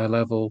very high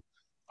level.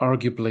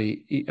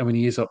 Arguably, he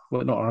is up.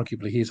 Well, not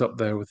arguably, he is up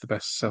there with the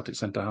best Celtic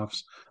centre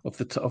halves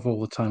of all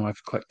the time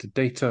I've collected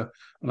data,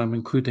 and I'm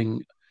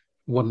including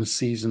one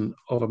season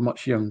of a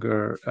much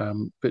younger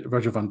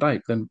Virgil van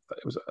Dijk. Then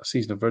it was a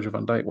season of Virgil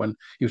van Dijk when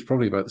he was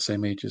probably about the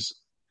same age as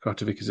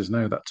Carter-Vickers is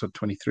now. That's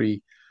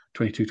 23,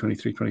 22,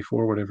 23,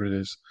 24, whatever it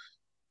is.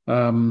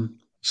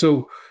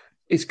 So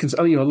it's,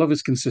 I love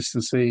his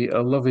consistency. I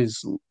love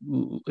his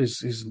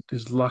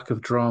lack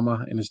of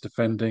drama in his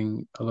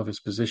defending. I love his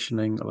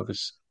positioning. I love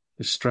his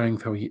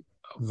strength, how he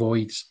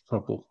avoids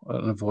trouble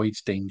and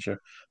avoids danger,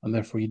 and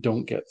therefore you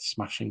don't get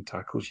smashing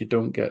tackles. You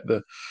don't get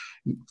the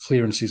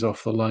clearances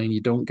off the line. You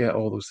don't get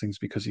all those things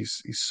because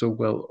he's so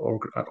well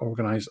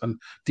organized and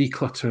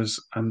declutters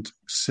and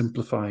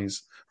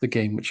simplifies the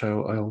game, which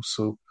I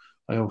also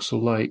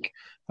like.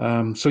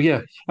 So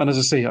yeah, and as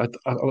I say,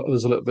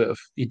 there's a little bit of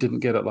he didn't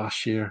get it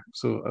last year,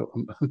 so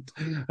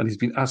and he's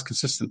been as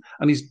consistent,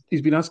 and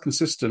he's been as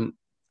consistent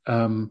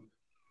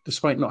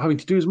despite not having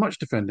to do as much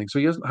defending. So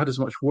he hasn't had as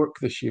much work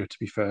this year, to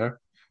be fair,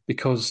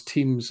 because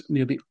teams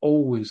nearly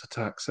always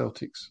attack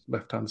Celtic's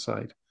left-hand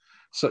side,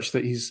 such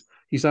that he's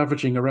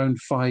averaging around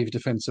 5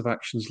 defensive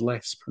actions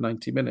less per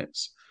 90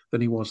 minutes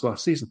than he was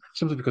last season,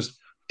 simply because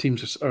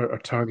teams are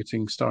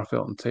targeting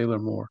Starfelt and Taylor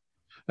more.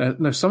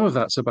 Now, some of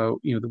that's about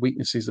the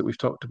weaknesses that we've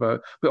talked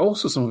about, but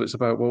also some of it's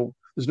about, well,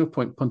 there's no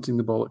point punting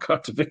the ball at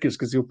Carter-Vickers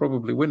because he'll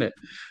probably win it.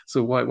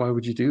 So why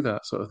would you do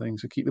that sort of thing?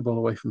 So keep the ball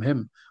away from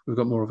him. We've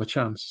got more of a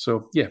chance.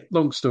 So yeah,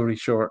 long story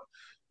short,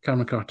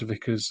 Cameron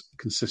Carter-Vickers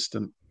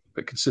consistent,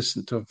 but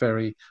consistent to a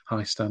very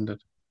high standard.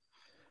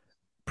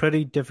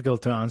 Pretty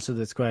difficult to answer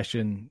this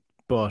question,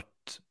 but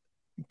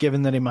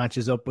given that he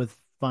matches up with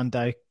Van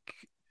Dijk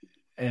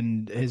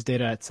and his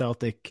data at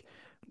Celtic,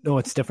 no,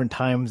 it's different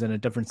times and a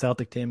different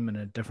Celtic team and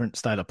a different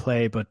style of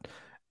play. But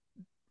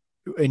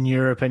in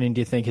your opinion, do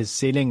you think his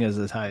ceiling is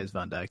as high as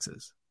Van Dijk's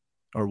is,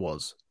 or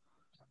was?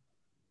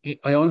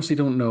 I honestly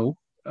don't know.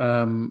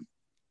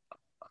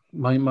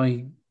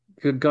 My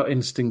gut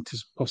instinct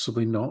is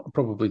probably not.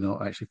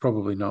 Actually,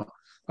 probably not.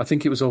 I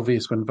think it was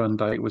obvious when Van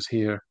Dijk was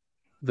here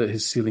that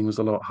his ceiling was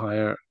a lot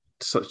higher,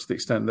 to such the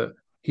extent that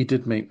he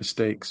did make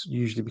mistakes,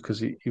 usually because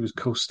he was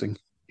coasting.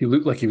 He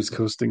looked like he was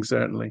coasting,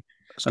 certainly.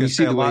 I was going to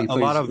say a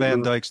lot of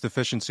Van Dijk's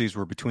deficiencies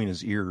were between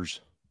his ears.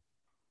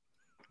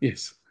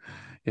 Yes.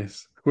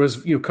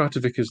 Whereas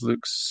Carter-Vickers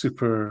looks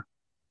super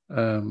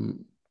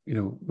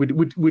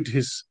would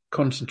his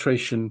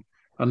concentration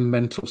and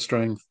mental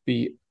strength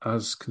be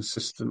as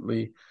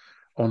consistently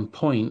on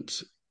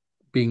point,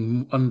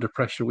 being under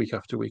pressure week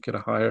after week at a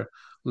higher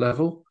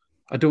level?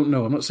 I don't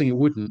know. I'm not saying it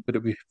wouldn't, but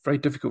it'd be very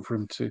difficult for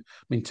him to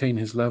maintain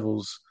his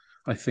levels,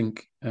 I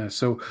think.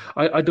 So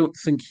I don't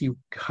think he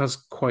has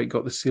quite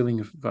got the ceiling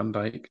of Van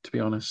Dijk, to be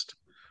honest.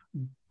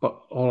 But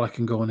all I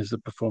can go on is the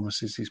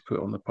performances he's put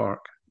on the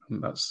park,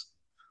 and that's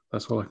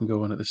all I can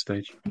go on at this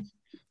stage.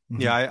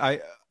 Yeah,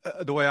 I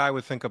the way I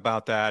would think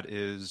about that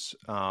is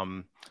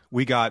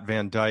we got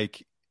Van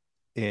Dijk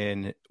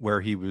in where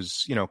he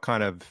was,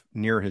 kind of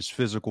near his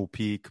physical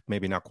peak,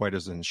 maybe not quite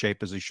as in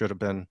shape as he should have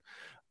been,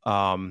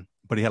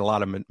 but he had a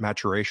lot of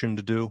maturation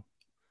to do.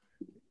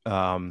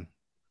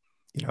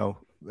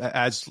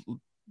 As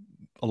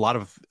a lot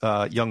of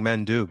young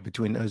men do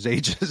between those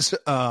ages,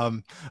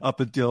 up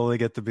until they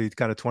get to be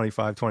kind of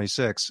 25,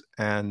 26.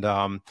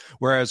 And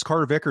whereas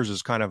Carter Vickers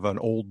is kind of an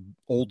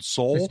old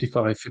soul.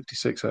 55,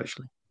 56,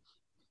 actually.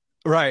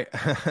 Right.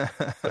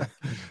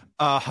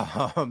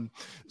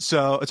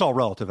 So it's all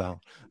relative,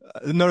 Al.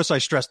 Notice I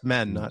stressed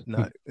men,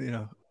 not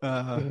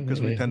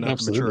because we tend not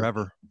to mature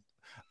ever.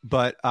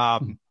 But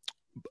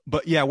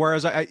yeah,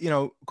 whereas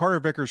Carter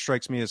Vickers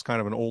strikes me as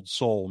kind of an old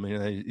soul. I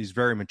mean, he's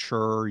very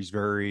mature. He's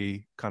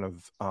very kind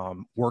of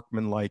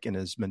workmanlike in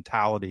his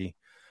mentality.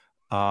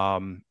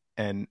 So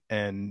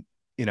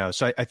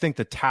I think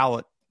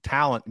the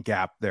talent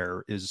gap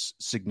there is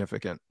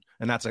significant,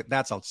 and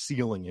that's a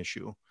ceiling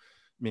issue.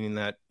 Meaning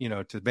that,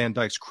 to Van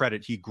Dijk's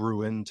credit, he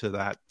grew into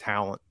that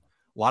talent.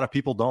 A lot of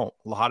people don't.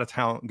 A lot of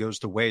talent goes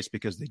to waste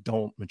because they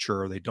don't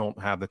mature. They don't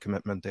have the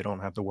commitment. They don't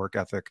have the work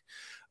ethic,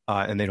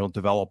 and they don't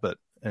develop it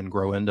and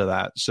grow into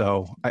that.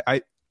 So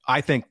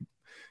I think,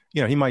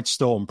 he might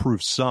still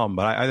improve some,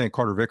 but I think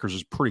Carter Vickers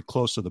is pretty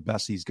close to the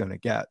best he's going to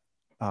get.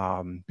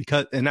 And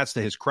that's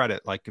to his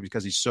credit,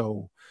 because he's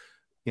so,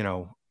 again,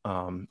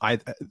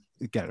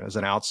 as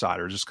an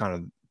outsider, just kind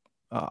of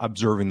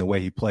observing the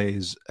way he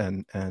plays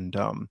and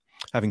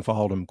having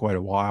followed him quite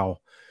a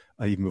while,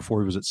 even before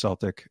he was at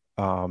Celtic,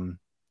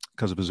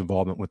 because of his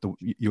involvement with the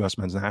U.S.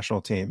 men's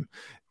national team.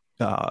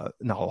 Not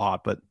a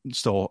lot, but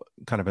still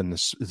kind of in the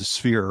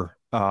sphere,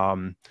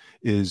 I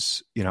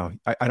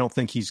don't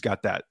think he's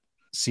got that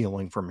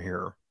ceiling from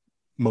here,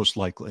 most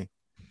likely.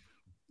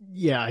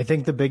 Yeah, I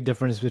think the big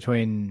difference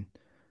between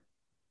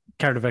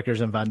Carter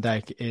Vickers and Van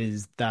Dijk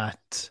is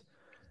that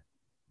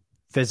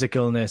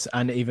physicalness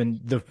and even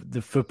the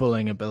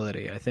footballing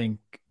ability. I think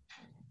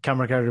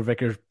Cameron Carter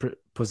Vickers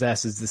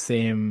possesses the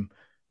same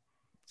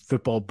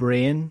football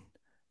brain,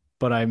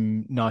 but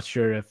I'm not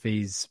sure if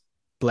he's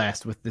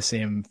blessed with the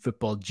same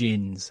football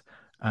genes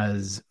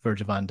as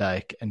Virgil van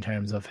Dijk in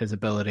terms of his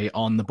ability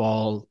on the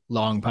ball,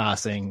 long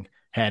passing,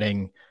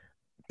 heading,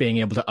 being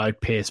able to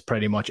outpace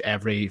pretty much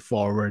every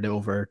forward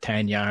over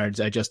 10 yards.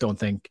 I just don't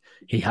think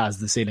he has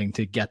the ceiling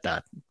to get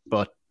that.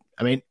 But,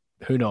 I mean,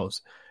 who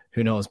knows?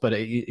 But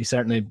he's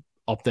certainly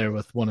up there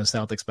with one of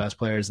Celtic's best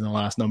players in the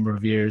last number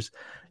of years.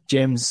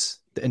 James,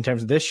 in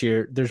terms of this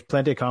year, there's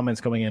plenty of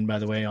comments coming in, by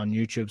the way, on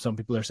YouTube. Some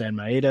people are saying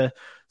Maeda.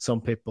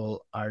 Some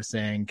people are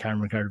saying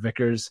Cameron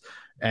Carter-Vickers.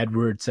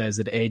 Edward says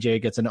that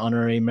AJ gets an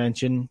honorary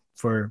mention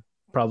for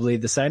probably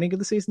the signing of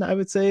the season, I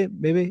would say,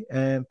 maybe,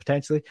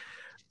 potentially.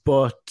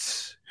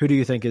 But who do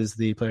you think is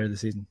the player of the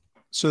season?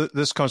 So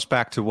this comes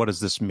back to what does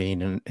this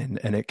mean?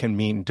 And it can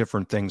mean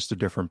different things to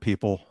different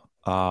people.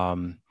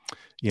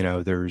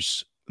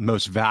 There's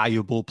most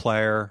valuable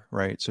player,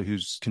 right? So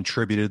who's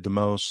contributed the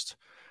most.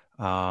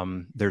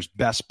 There's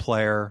best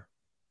player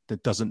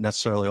that doesn't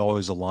necessarily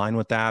always align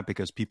with that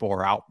because people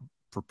are out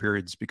for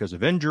periods because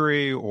of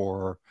injury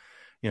or,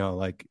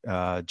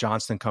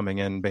 Johnston coming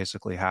in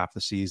basically half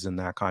the season,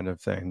 that kind of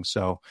thing.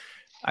 So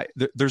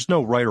there's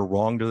no right or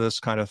wrong to this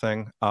kind of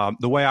thing.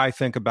 The way I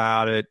think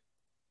about it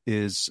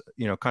is,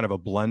 kind of a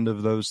blend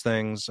of those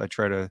things. I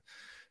try to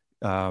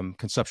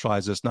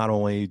conceptualize this not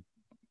only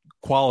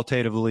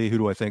qualitatively, who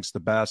do I think is the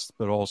best,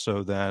 but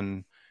also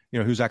then,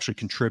 who's actually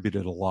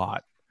contributed a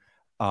lot.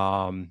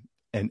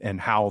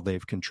 And how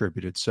they've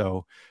contributed.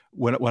 So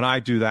when I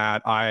do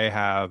that, I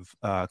have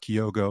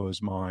Kyogo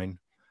as mine.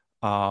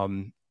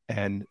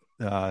 And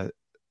the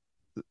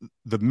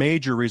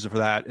major reason for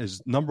that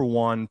is, number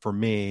one, for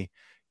me,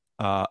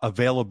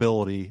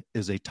 availability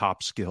is a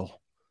top skill,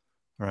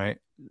 right?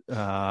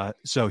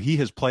 So he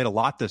has played a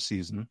lot this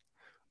season,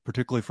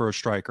 particularly for a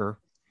striker,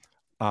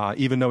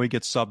 even though he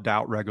gets subbed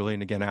out regularly.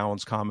 And again,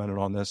 Alan's commented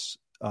on this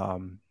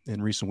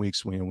in recent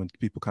weeks when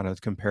people kind of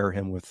compare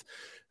him with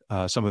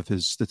some of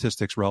his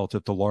statistics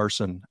relative to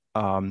Larson.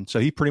 So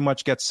he pretty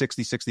much gets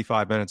 60,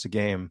 65 minutes a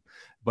game,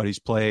 but he's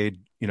played,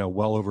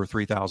 well over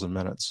 3,000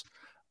 minutes.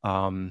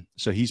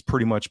 So he's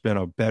pretty much been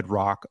a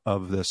bedrock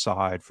of this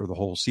side for the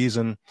whole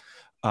season.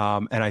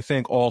 And I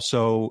think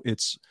also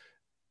it's,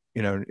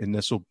 and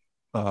this will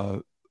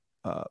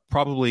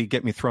probably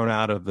get me thrown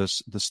out of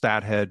the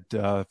stat head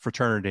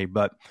fraternity,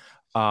 but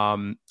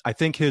I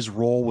think his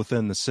role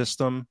within the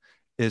system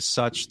is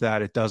such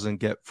that it doesn't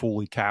get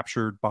fully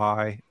captured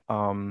by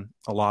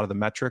a lot of the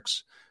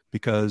metrics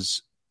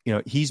because,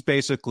 he's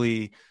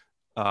basically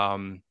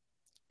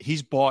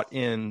he's bought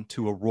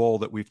into a role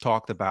that we've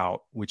talked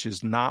about, which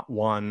is not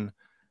one,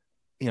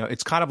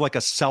 it's kind of like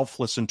a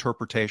selfless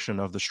interpretation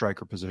of the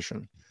striker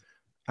position.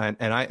 And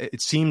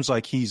it seems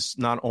like he's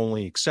not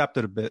only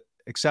accepted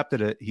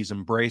it, he's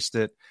embraced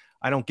it.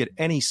 I don't get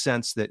any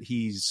sense that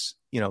he's,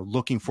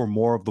 looking for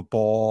more of the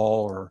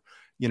ball or,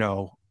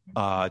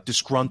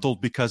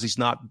 disgruntled because he's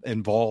not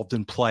involved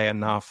in play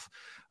enough,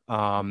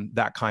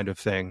 that kind of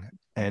thing.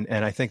 And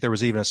I think there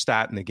was even a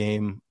stat in the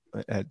game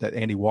that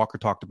Andy Walker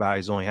talked about.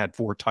 He's only had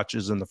 4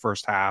 touches in the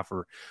first half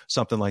or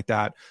something like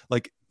that.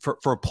 Like for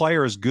a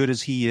player as good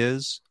as he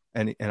is,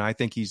 and I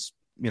think he's,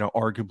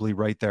 arguably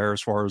right there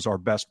as far as our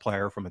best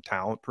player from a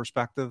talent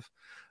perspective.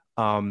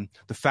 The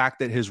fact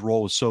that his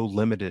role is so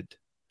limited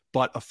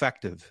but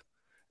effective,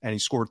 and he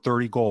scored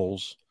 30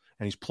 goals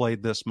and he's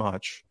played this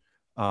much,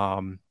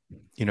 to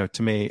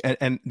me.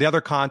 And the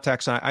other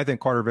context, I think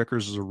Carter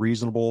Vickers is a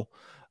reasonable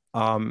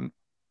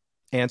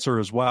answer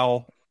as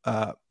well.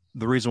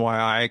 The reason why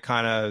I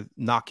kind of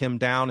knock him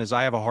down is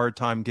I have a hard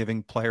time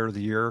giving Player of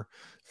the Year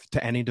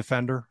to any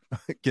defender,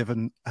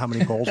 given how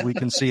many goals we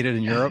conceded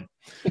in Europe.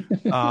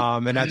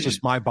 And that's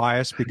just my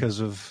bias because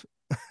of,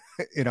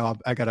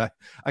 I got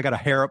a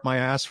hair up my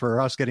ass for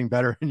us getting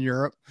better in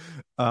Europe.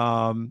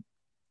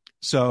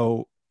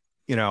 So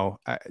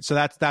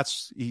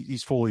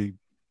he's fully,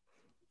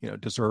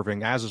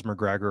 deserving, as is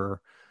McGregor.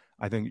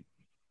 I think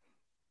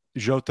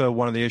Jota,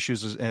 one of the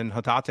issues is, and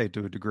Hatate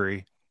to a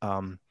degree,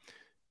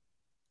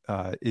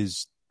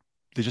 is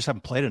they just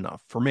haven't played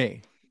enough for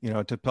me,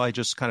 to play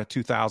just kind of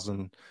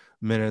 2,000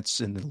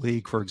 minutes in the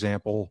league, for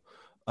example,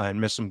 and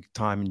miss some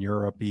time in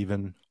Europe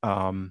even.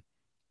 So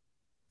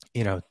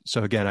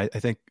again, I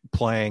think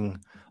playing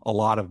a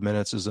lot of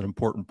minutes is an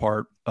important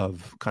part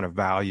of kind of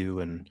value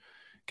and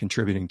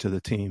contributing to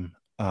the team.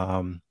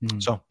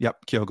 So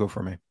yep, Kyogo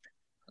for me.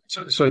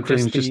 So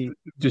James,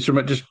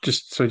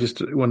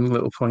 just one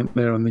little point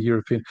there on the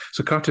European.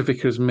 So Carter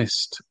Vickers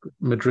missed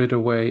Madrid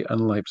away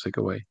and Leipzig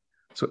away.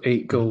 So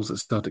 8 goals that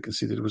Celtic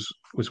conceded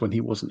was when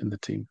he wasn't in the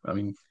team. I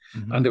mean,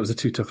 and it was the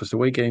 2 toughest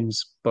away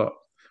games, but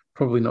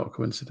probably not a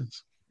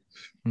coincidence.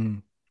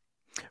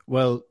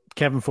 Well,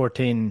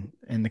 Kevin14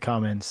 in the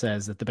comments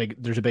says that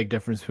there's a big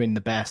difference between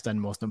the best and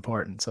most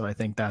important. So I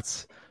think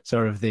that's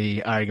sort of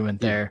the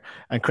argument there.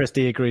 And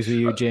Christie agrees with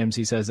you, James.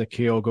 He says that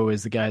Kyogo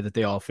is the guy that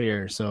they all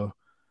fear. So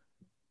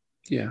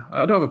yeah,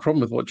 I don't have a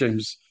problem with what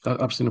James.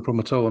 Absolutely no problem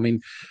at all. I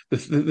mean,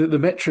 the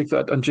metric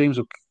that, and James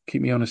will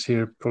keep me honest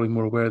here, probably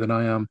more aware than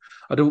I am.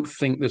 I don't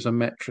think there's a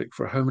metric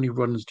for how many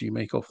runs do you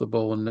make off the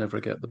ball and never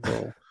get the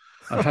ball.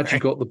 And had you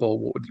got the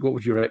ball, what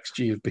would your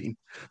XG have been?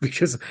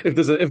 Because if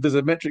there's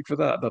a metric for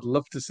that, I'd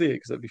love to see it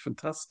because that'd be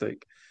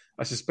fantastic.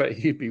 I suspect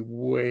he'd be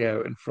way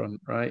out in front,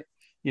 right?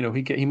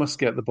 He must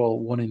get the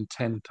ball 1 in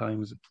 10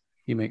 times.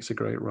 He makes a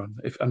great run,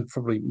 and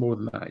probably more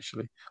than that,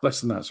 actually,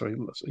 less than that. Sorry,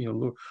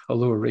 a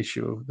lower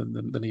ratio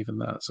than even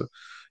that. So,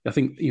 I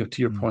think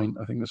to your point,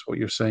 I think that's what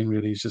you're saying.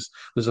 Really, is just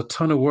there's a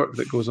ton of work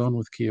that goes on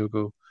with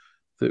Kyogo,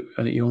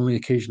 and he only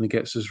occasionally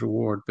gets his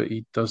reward, but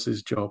he does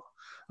his job.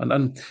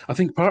 And I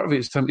think part of it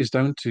is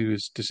down to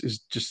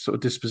just sort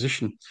of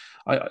disposition.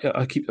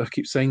 I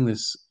keep saying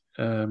this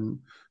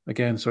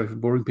again. Sorry for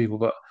boring people,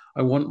 but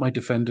I want my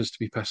defenders to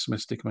be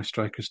pessimistic, my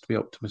strikers to be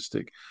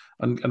optimistic,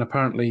 and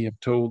apparently I'm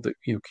told that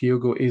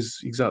Kyogo is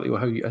exactly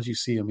as you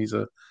see him.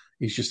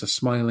 He's just a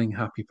smiling,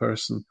 happy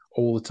person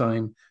all the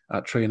time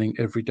at training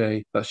every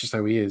day. That's just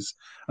how he is,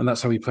 and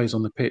that's how he plays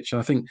on the pitch. And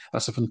I think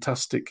that's a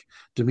fantastic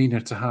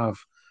demeanor to have.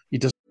 He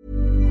does.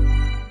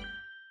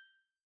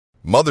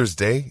 Mother's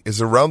Day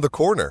is around the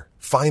corner.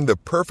 Find the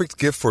perfect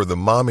gift for the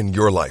mom in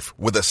your life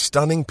with a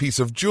stunning piece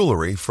of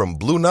jewelry from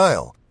Blue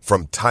Nile.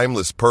 From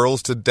timeless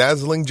pearls to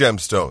dazzling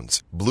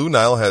gemstones, Blue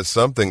Nile has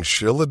something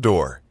she'll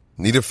adore.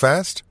 Need it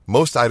fast?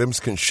 Most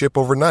items can ship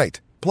overnight.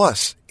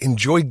 Plus,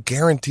 enjoy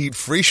guaranteed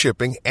free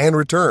shipping and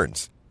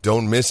returns.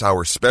 Don't miss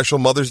our special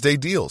Mother's Day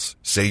deals.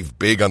 Save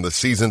big on the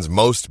season's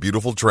most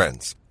beautiful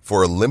trends.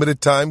 For a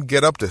limited time,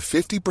 get up to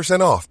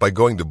 50% off by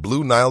going to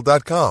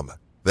BlueNile.com.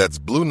 That's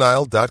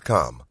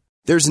BlueNile.com.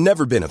 There's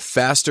never been a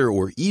faster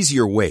or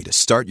easier way to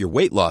start your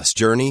weight loss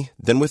journey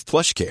than with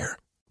PlushCare.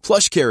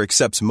 PlushCare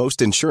accepts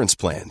most insurance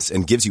plans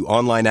and gives you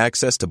online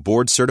access to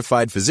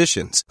board-certified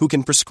physicians who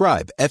can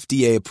prescribe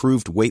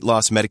FDA-approved weight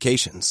loss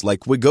medications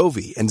like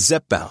Wegovy and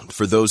Zepbound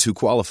for those who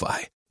qualify.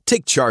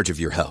 Take charge of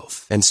your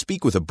health and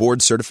speak with a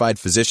board-certified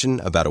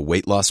physician about a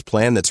weight loss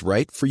plan that's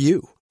right for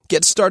you.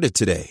 Get started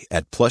today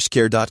at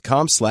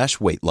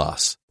plushcare.com/weight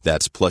loss.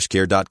 That's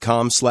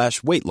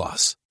plushcare.com/weight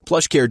loss.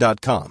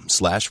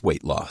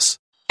 plushcare.com/weight loss.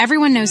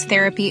 Everyone knows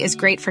therapy is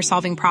great for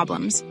solving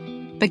problems.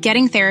 But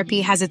getting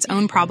therapy has its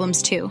own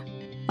problems too,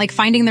 like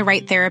finding the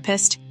right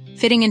therapist,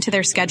 fitting into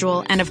their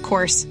schedule, and of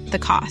course, the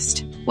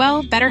cost.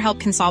 Well, BetterHelp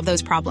can solve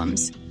those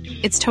problems.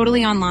 It's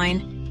totally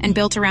online and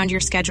built around your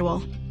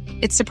schedule.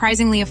 It's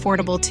surprisingly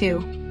affordable too.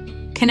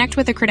 Connect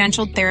with a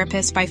credentialed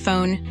therapist by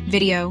phone,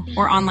 video,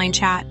 or online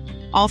chat,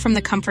 all from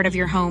the comfort of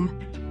your home.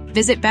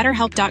 Visit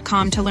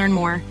BetterHelp.com to learn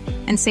more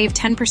and save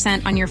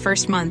 10% on your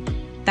first month.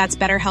 That's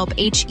BetterHelp,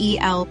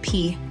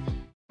 H-E-L-P.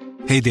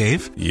 Hey,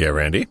 Dave. Yeah,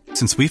 Randy.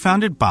 Since we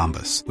founded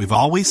Bombas, we've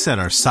always said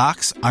our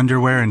socks,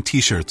 underwear, and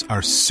T-shirts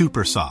are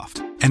super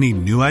soft. Any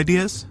new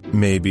ideas?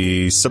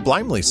 Maybe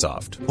sublimely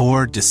soft.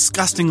 Or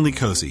disgustingly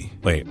cozy.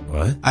 Wait,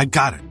 what? I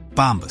got it.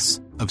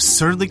 Bombas.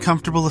 Absurdly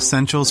comfortable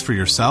essentials for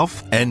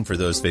yourself and for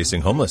those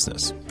facing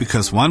homelessness.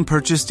 Because one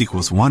purchased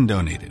equals one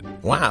donated.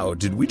 Wow,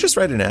 did we just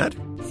write an ad?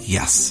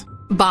 Yes.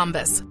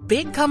 Bombas.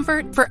 Big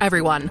comfort for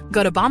everyone.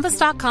 Go to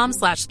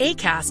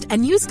bombas.com/ACAST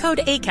and use code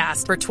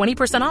ACAST for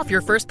 20% off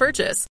your first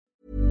purchase.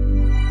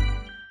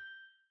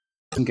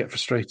 Doesn't get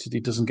frustrated, he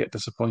doesn't get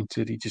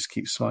disappointed, he just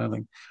keeps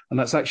smiling. And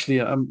that's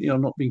actually, I'm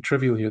not being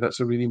trivial here, that's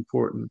a really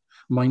important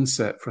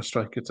mindset for a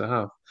striker to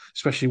have,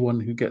 especially one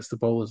who gets the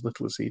ball as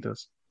little as he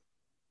does.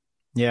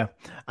 Yeah,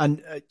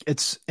 and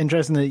it's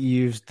interesting that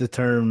you used the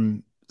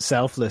term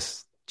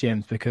selfless,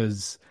 James,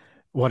 because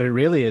what it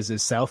really is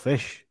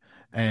selfish.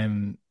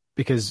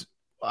 Because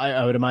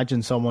I would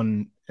imagine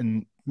someone,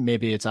 and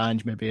maybe it's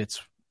Ange, maybe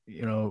it's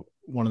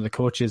one of the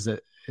coaches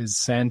that is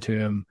saying to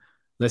him,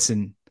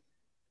 listen,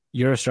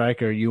 you're a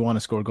striker, you want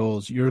to score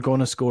goals, you're going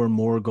to score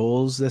more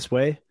goals this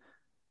way,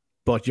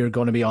 but you're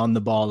going to be on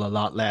the ball a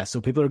lot less. So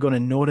people are going to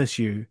notice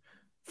you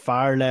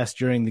far less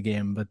during the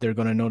game, but they're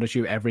going to notice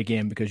you every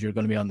game because you're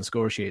going to be on the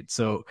score sheet.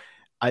 So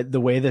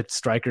the way that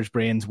strikers'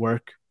 brains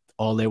work,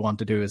 all they want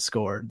to do is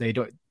score. They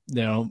don't,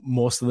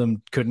 most of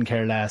them couldn't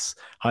care less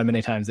how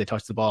many times they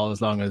touch the ball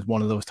as long as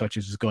one of those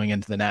touches is going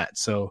into the net.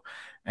 So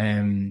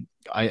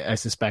I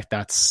suspect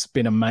that's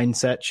been a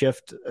mindset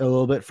shift a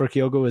little bit for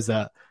Kyogo, is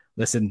that,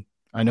 listen,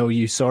 I know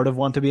you sort of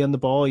want to be on the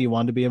ball, you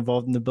want to be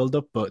involved in the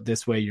build-up, but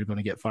this way you're going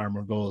to get far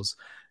more goals.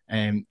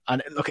 And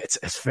look,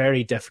 it's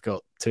very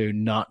difficult to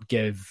not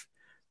give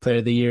Player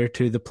of the Year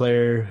to the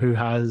player who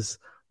has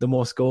the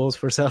most goals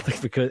for Celtic,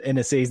 because in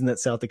a season that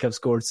Celtic have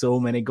scored so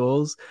many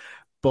goals.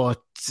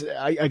 But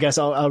I guess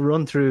I'll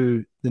run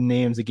through the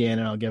names again,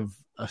 and I'll give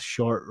a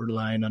short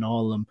line on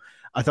all of them.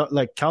 I thought,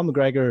 like, Cal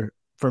McGregor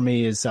for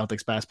me is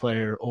Celtic's best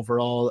player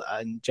overall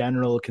and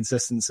general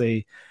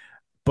consistency.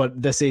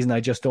 But this season, I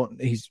just don't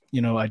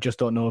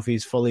know if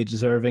he's fully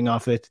deserving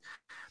of it.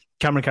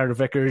 Cameron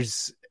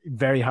Carter-Vickers,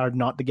 very hard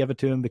not to give it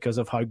to him because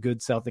of how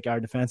good Celtic are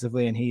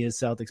defensively, and he is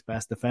Celtic's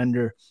best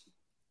defender.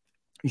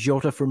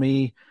 Jota, for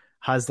me,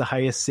 has the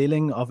highest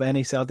ceiling of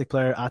any Celtic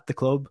player at the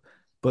club,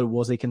 but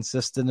was he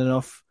consistent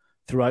enough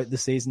throughout the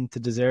season to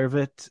deserve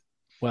it?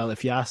 Well,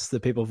 if you ask the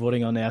people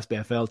voting on the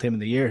SBFL Team of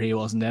the Year, he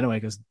wasn't anyway,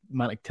 because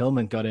Manik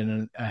Tillman got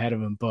in ahead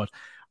of him. But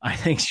I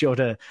think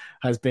Jota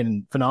has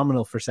been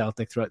phenomenal for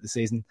Celtic throughout the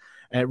season.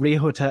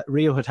 Rio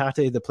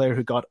Hatate, the player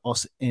who got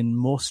us in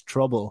most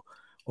trouble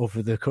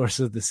over the course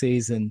of the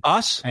season.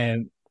 Us?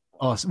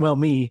 Us. Well,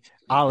 me,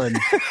 Alan.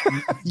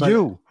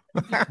 You.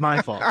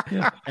 My fault.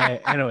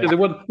 Anyway, the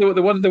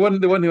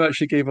one who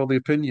actually gave all the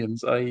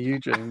opinions, i.e., you,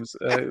 James,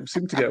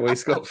 seemed to get away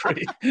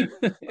scot-free.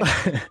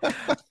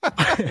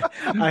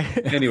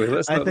 Anyway,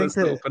 let's not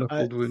open up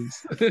old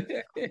wounds.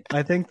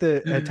 I think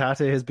that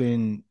Hatate has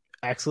been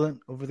excellent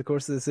over the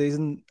course of the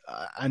season,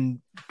 and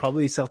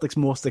probably Celtic's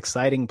most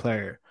exciting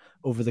player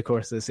over the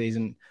course of the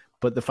season.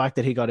 But the fact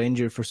that he got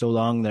injured for so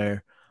long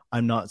there,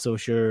 I'm not so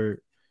sure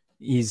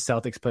he's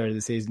Celtic's player of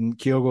the season.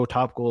 Kyogo,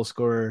 top goal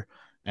scorer,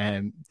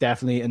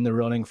 definitely in the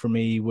running for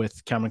me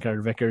with Cameron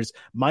Carter-Vickers.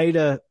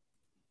 Maida,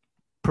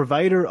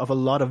 provider of a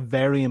lot of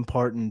very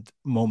important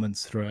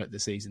moments throughout the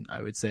season,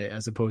 I would say,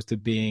 as opposed to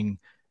being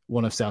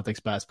one of Celtic's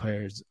best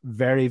players.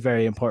 Very,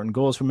 very important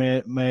goals for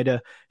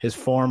Maida. His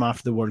form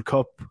after the World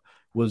Cup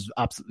was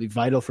absolutely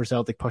vital for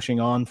Celtic,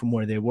 pushing on from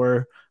where they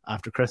were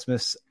after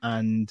Christmas,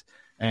 and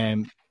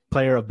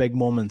player of big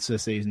moments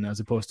this season as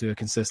opposed to a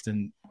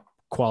consistent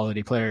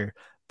quality player.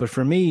 But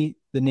for me,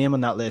 the name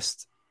on that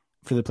list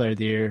for the Player of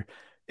the Year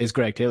is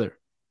Greg Taylor,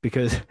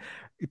 because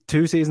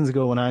 2 seasons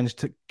ago when Ange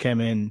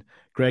came in,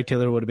 Greg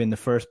Taylor would have been the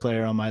first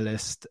player on my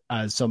list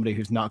as somebody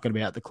who's not going to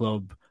be at the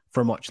club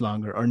for much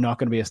longer, or not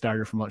going to be a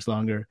starter for much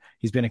longer.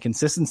 He's been a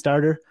consistent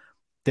starter.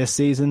 This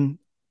season,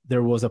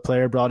 there was a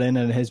player brought in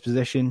his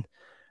position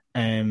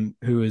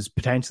who is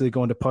potentially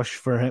going to push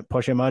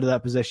him out of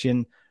that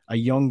position, a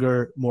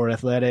younger, more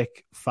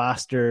athletic,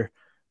 faster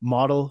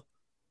model.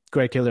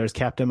 Greg Taylor has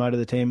kept him out of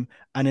the team.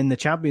 And in the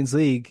Champions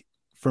League,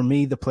 for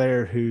me, the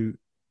player who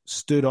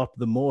stood up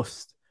the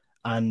most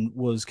and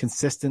was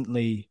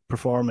consistently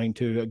performing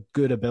to a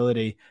good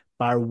ability,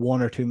 bar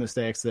 1 or 2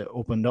 mistakes that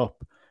opened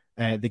up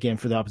the game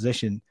for the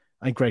opposition,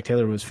 I think Greg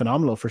Taylor was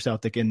phenomenal for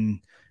Celtic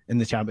in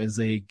the Champions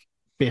League,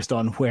 based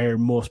on where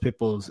most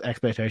people's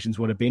expectations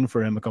would have been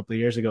for him a couple of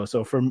years ago.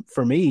 So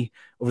for me,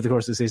 over the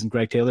course of the season,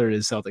 Greg Taylor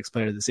is Celtic's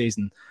player of the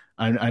season.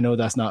 I know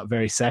that's not a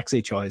very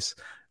sexy choice,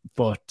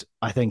 but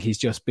I think he's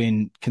just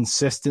been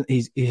consistent.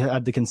 He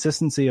had the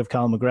consistency of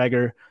Cal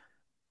McGregor.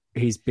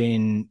 He's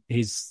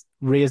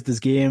raised his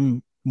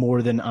game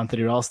more than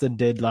Anthony Ralston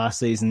did last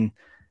season.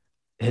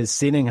 His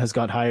ceiling has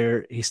got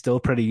higher. He's still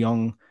pretty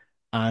young.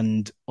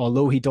 And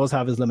although he does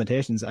have his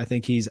limitations, I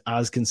think he's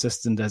as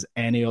consistent as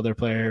any other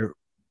player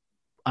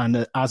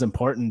and as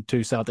important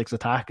to Celtic's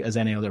attack as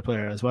any other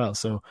player as well.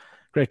 So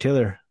Greg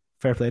Taylor,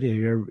 fair play to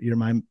you. You're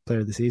my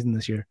player of the season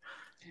this year.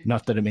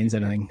 Not that it means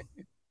anything.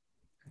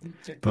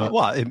 But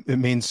well, it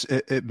means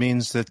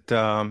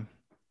that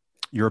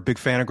you're a big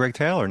fan of Greg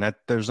Taylor, and that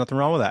there's nothing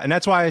wrong with that. And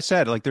that's why I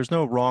said, like, there's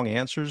no wrong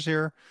answers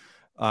here,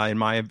 in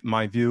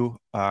my view,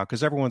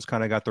 because everyone's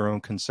kind of got their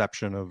own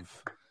conception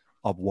of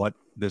what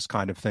this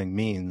kind of thing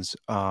means.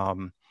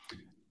 And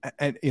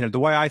the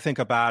way I think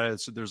about it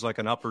is there's like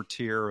an upper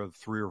tier of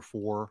 3 or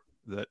 4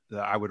 that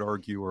I would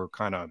argue are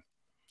kind of,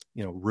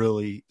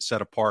 really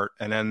set apart.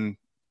 And then,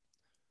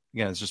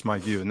 again, it's just my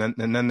view. And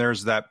then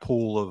there's that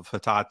pool of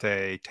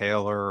Hatate,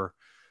 Taylor,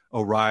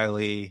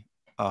 O'Reilly.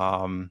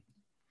 I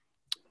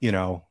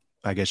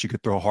guess you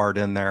could throw Hart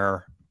in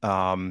there,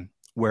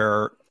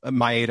 where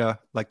Maeda,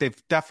 like,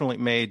 they've definitely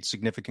made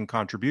significant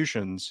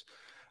contributions.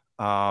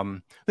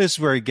 This is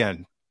where,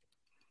 again,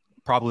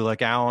 probably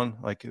like Alan,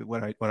 like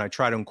when I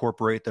try to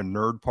incorporate the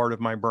nerd part of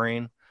my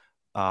brain,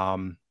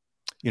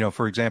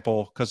 for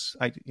example, because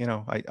I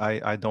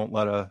don't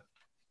let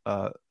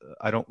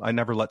I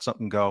never let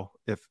something go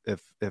if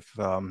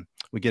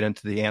we get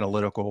into the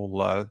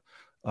analytical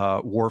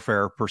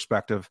warfare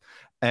perspective.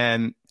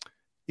 And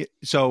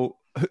so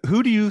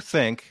who do you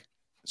think?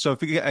 So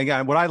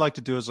again, what I like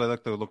to do is I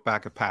like to look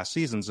back at past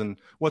seasons, and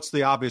what's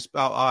the obvious?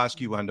 I'll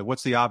ask you, Wenda,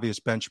 what's the obvious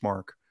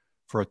benchmark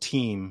for a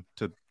team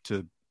to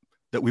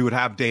that we would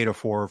have data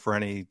for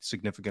any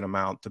significant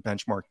amount to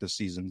benchmark this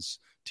season's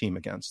team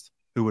against?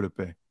 Who would it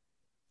be?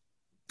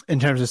 In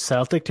terms of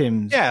Celtic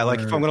teams? Yeah, like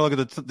if I'm going to look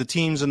at the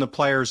teams and the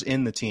players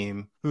in the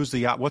team,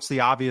 what's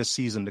the obvious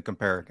season to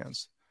compare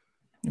against?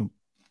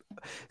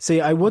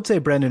 See, I would say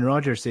Brendan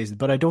Rodgers' season,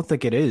 but I don't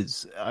think it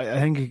is. I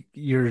think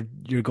you're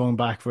going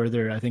back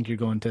further. I think you're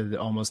going to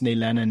almost Neil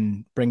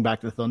Lennon bring back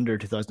the Thunder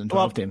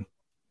 2012 team.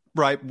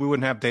 Right, we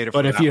wouldn't have data for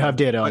but that. But if you have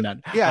data on that,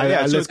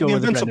 let's go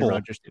with the Brendan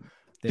Rodgers team.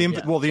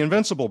 The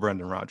invincible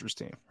Brendan Rodgers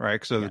team,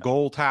 right? So the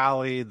goal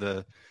tally,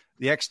 the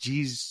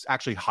XG's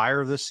actually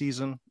higher this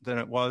season than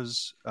it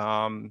was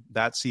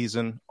that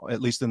season,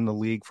 at least in the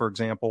league, for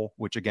example,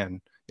 which,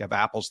 again, you have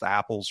apples to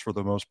apples for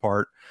the most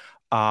part.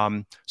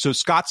 So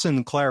Scott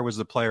Sinclair was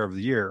the player of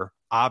the year,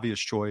 obvious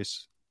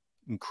choice,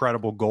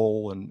 incredible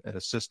goal and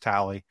assist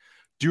tally.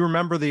 Do you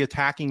remember the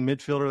attacking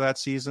midfielder that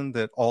season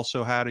that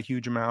also had a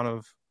huge amount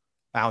of,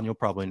 Alan, you'll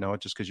probably know it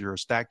just because you're a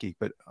stat geek,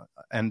 but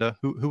Enda,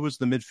 who was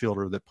the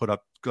midfielder that put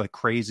up like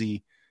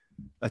crazy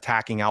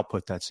attacking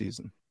output that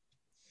season?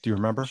 Do you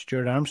remember?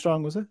 Stuart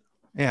Armstrong, was it?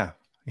 Yeah.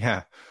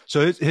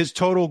 So his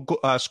total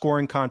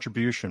scoring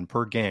contribution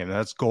per game,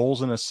 that's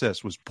goals and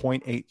assists, was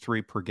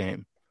 0.83 per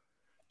game.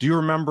 Do you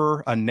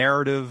remember a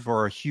narrative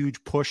or a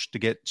huge push to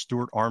get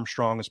Stuart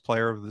Armstrong as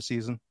player of the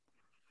season?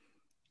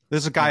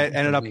 This is a guy that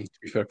ended up,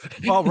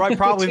 well, right,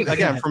 probably,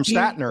 again, from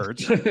stat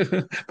nerds,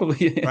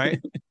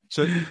 right?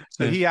 So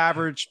he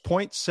averaged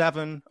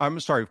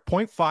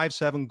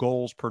 0.57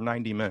 goals per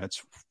 90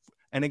 minutes.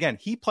 And again,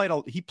 he played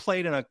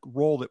in a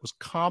role that was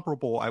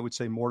comparable, I would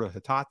say, more to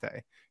Hatate.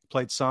 He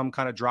played some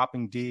kind of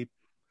dropping deep,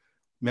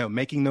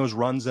 making those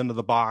runs into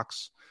the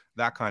box,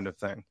 that kind of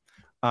thing.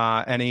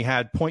 And he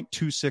had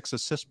 0.26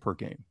 assists per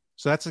game.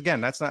 So that's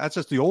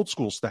just the old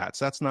school stats.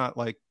 That's not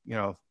like,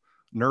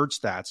 nerd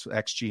stats,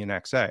 XG and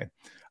XA.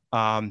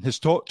 His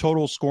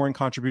total scoring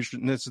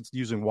contribution, this is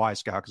using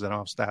Y-Scout because I don't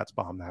have stats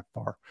bomb that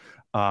far.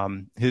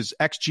 His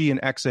XG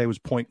and XA was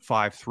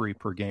 0.53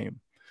 per game.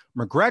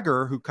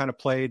 McGregor, who kind of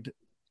played,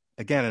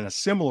 again, in a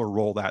similar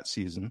role that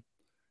season,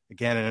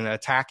 again, in an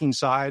attacking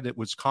side that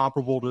was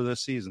comparable to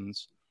this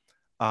season's,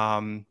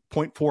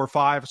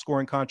 0.45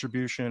 scoring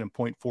contribution and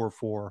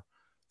 0.44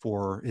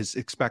 for his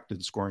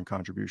expected scoring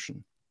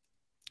contribution.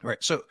 All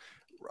right, so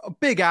a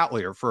big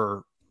outlier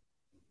for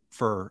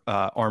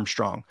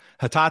Armstrong.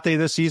 Hatate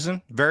this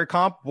season, very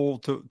comparable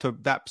to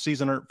that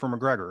season for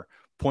McGregor.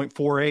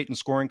 0.48 in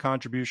scoring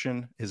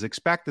contribution. His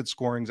expected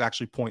scoring is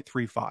actually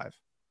 0.35.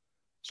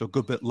 So a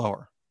good bit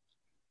lower.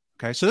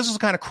 Okay, so this is the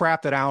kind of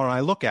crap that Alan and I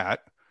look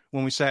at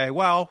when we say,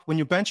 well, when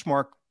you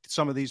benchmark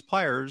some of these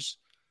players,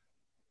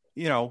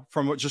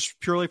 from just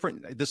purely for,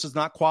 this is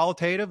not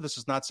qualitative. This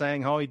is not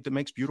saying, he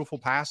makes beautiful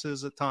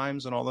passes at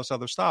times and all this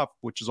other stuff,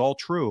 which is all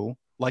true,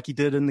 like he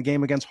did in the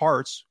game against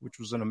Hearts, which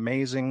was an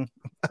amazing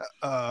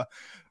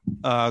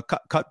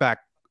cutback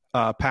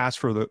pass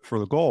for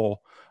the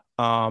goal.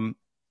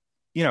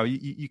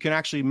 You can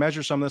actually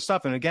measure some of this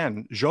stuff. And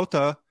again,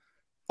 Jota,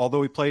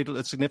 although he played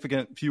a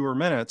significant fewer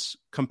minutes,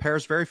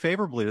 compares very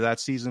favorably to that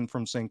season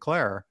from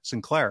Sinclair,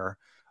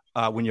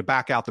 when you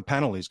back out the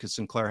penalties, because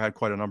Sinclair had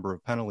quite a number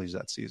of penalties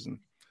that season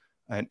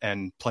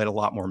and played a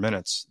lot more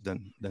minutes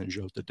than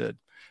Jota did.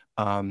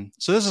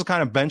 So this is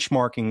kind of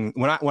benchmarking.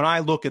 When I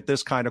look at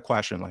this kind of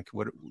question, like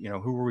who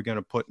are we going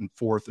to put in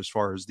fourth as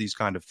far as these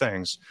kind of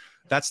things?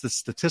 That's the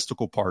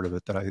statistical part of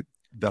it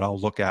that I'll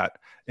look at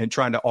and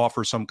trying to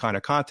offer some kind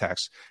of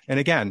context. And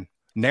again,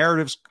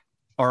 narratives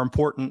are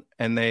important,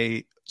 and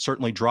they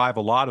certainly drive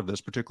a lot of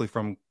this, particularly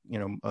from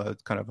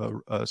kind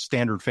of a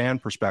standard fan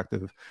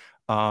perspective.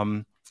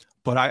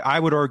 But I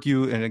would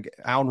argue, and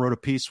Alan wrote a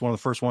piece, one of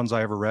the first ones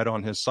I ever read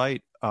on his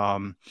site,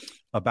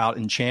 about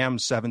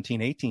Ncham's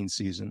 17-18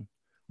 season,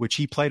 which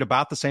he played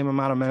about the same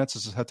amount of minutes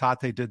as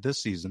Hatate did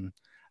this season.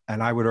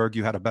 and I would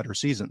argue had a better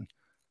season.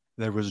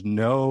 There was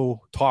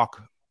no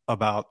talk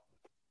about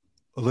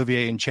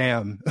Olivier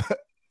Ncham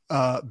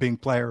being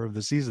player of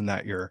the season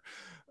that year,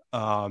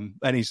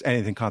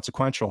 anything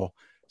consequential.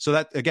 So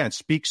that, again,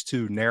 speaks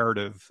to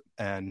narrative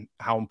and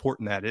how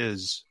important that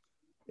is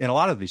in a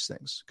lot of these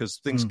things, because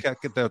things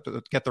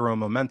get their own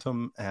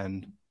momentum,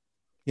 and,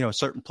 you know,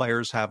 certain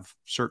players have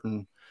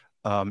certain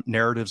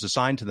narratives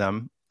assigned to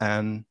them,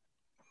 and,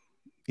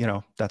 you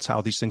know, that's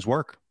how these things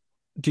work.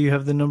 Do you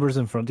have the numbers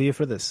in front of you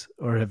for this,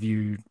 or have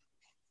you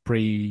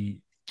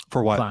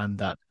for what? planned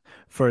that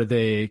for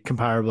the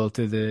comparable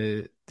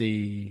to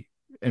the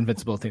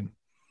Invincible team?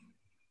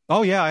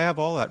 Oh yeah, I have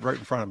all that right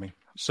in front of me.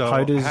 So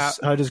how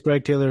does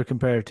Greg Taylor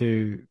compare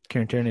to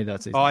Kieran Tierney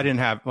that season? Oh, I didn't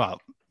have.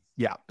 Well,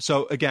 yeah.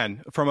 So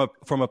again, from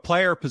a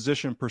player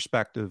position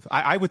perspective,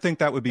 I would think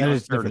that would be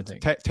unfair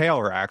to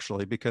Taylor,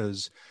 actually,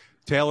 because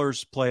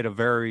Taylor's played a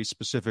very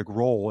specific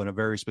role in a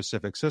very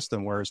specific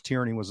system, whereas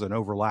Tierney was an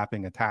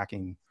overlapping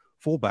attacking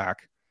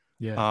fullback.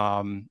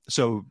 Yeah.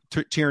 So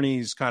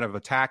Tierney's kind of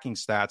attacking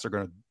stats are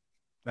going to,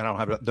 and I don't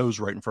have those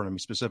right in front of me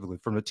specifically,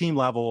 from the team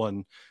level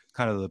and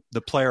kind of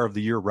the player of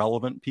the year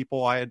relevant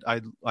people. I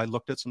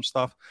looked at some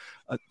stuff.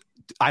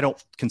 I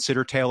don't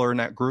consider Taylor in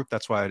that group.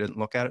 That's why I didn't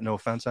look at it. No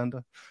offense,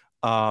 Enda.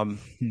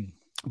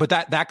 But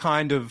that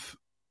kind of,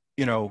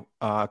 you know,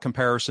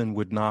 comparison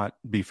would not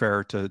be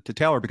fair to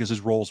Taylor, because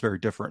his role is very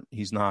different.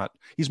 He's more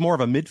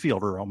of a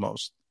midfielder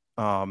almost,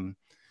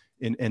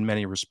 in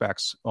many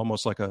respects,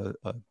 almost like a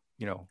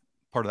you know,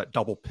 part of that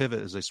double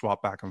pivot as they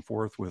swap back and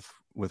forth with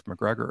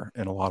McGregor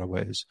in a lot of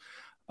ways.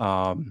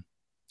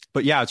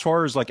 But yeah, as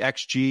far as like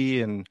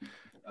XG, and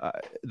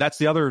that's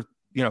the other,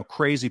 you know,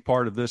 crazy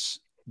part of this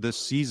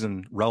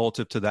season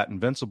relative to that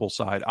Invincible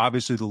side.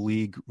 Obviously the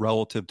league,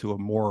 relative to a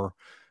more,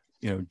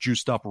 you know,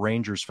 juiced up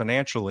Rangers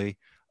financially,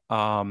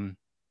 you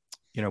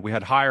know, we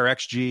had higher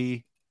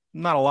XG,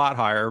 not a lot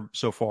higher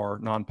so far,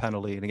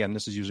 non-penalty. And again,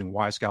 this is using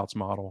Y-Scouts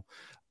model.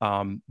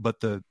 But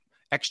the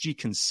XG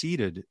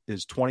conceded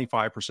is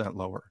 25%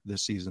 lower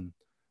this season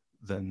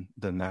than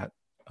that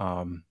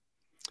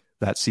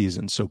that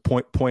season. So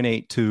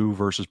 0.82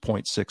 versus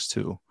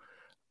 0.62.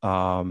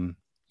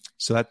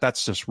 So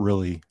that's just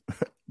really,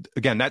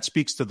 again, that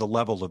speaks to the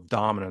level of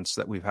dominance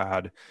that we've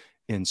had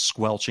in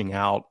squelching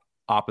out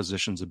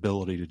opposition's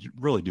ability to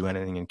really do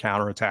anything in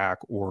counterattack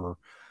or,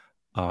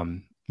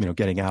 you know,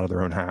 getting out of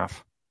their own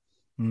half.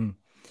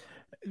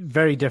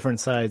 Very different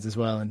sides as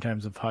well in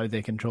terms of how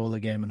they control the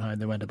game and how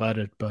they went about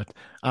it. But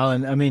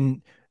Alan, I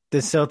mean,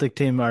 the Celtic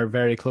team are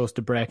very close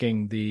to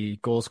breaking the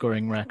goal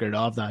scoring record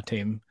of that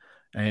team,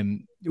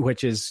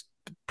 which is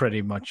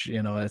pretty much,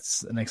 you know,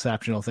 it's an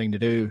exceptional thing to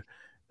do.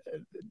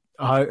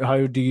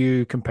 How do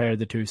you compare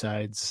the two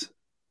sides?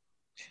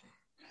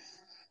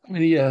 I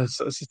mean, yeah, it's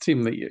a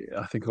team that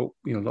I think, you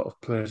know, a lot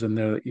of players in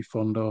there that you're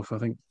fond of. I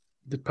think,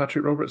 did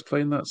Patrick Roberts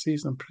play in that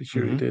season? I'm pretty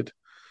sure he did.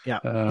 Yeah.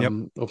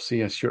 Obviously,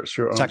 yeah, short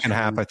second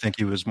half, I think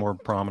he was more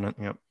prominent.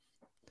 Yep.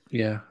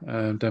 Yeah.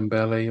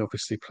 Dembele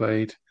obviously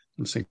played,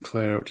 and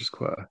Sinclair, which is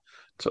quite a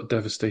sort of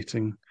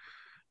devastating,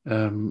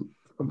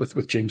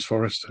 with James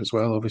Forrest as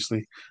well,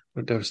 obviously,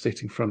 a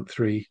devastating front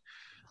three.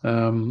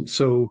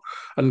 So,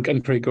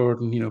 and Craig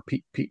Gordon, you know,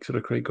 peak sort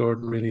of Craig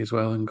Gordon really as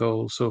well in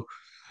goal. So,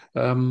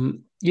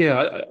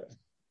 yeah,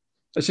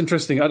 it's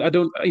interesting. I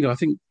don't, you know, I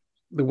think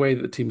the way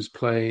that the teams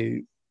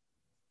play,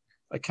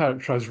 I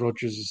characterize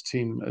Rodgers'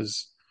 team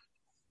as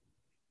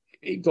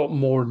it got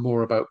more and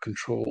more about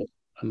control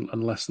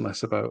and less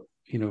about,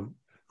 you know,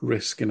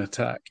 risk and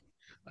attack,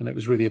 and it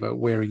was really about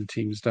wearing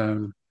teams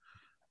down.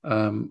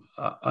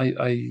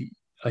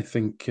 I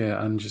think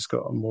Ange's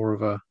got a more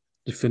of a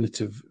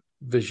definitive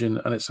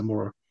vision, and it's a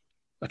more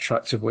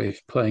attractive way of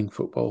playing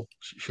football,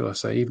 shall I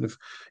say? Even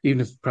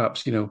if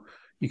perhaps, you know,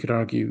 you could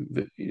argue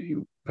that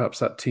perhaps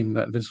that team,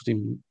 that Invincible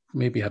team,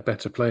 maybe had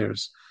better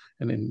players,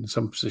 and in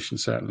some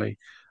positions certainly.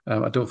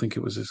 I don't think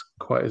it was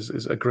quite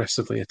as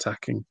aggressively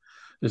attacking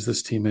as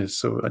this team is.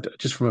 So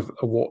just from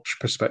a watch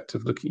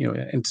perspective, looking, you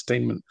know,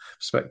 entertainment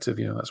perspective,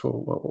 you know, that's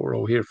what we're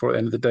all here for. At the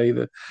end of the day,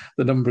 the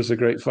numbers are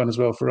great fun as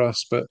well for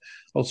us, but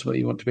ultimately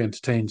you want to be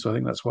entertained. So I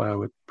think that's why I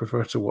would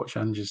prefer to watch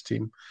Ange's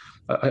team.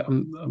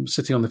 I'm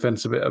sitting on the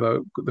fence a bit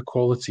about the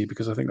quality,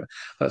 because I think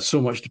that so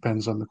much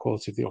depends on the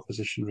quality of the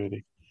opposition,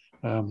 really.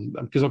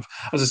 Because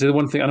as I say, the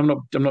one thing, and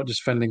I'm not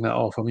just fending that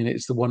off. I mean,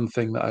 it's the one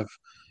thing that I've,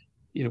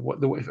 you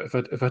know, if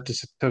I had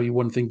to tell you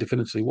one thing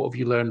definitively, what have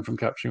you learned from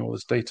capturing all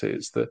this data?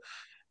 It's that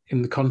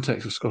in the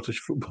context of Scottish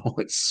football,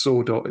 it's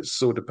so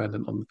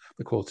dependent on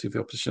the quality of the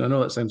opposition. I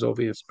know that sounds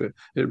obvious, but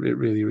it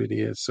really,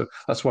 really is. So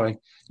that's why,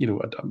 you know,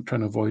 I'm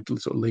trying to avoid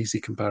sort of lazy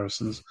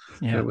comparisons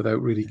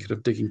without really kind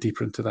of digging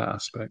deeper into that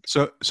aspect.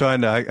 So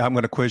and I'm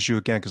going to quiz you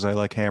again because I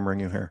like hammering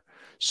you here.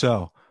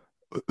 So,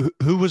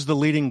 who was the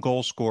leading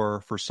goal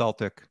scorer for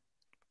Celtic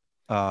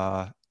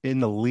in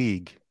the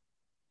league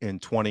in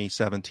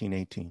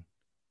 2017-18?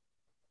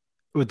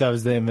 That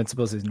was the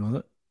Invincible season,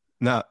 wasn't it?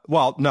 No,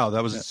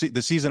 that was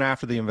the season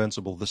after the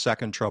Invincible, the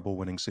second treble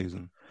winning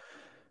season.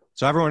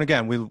 So everyone,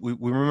 again, we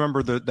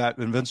remember that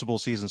invincible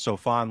season so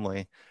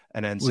fondly,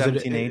 and then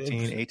 17,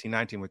 18, 18,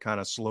 19, we kind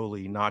of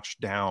slowly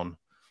notched down.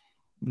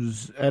 It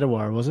was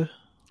Edouard, was it?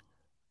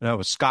 No, it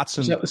was Scott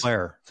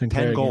Sinclair,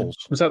 10 goals.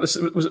 Was that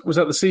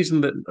the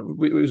season that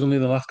it was only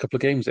the last couple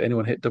of games that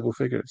anyone hit double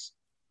figures?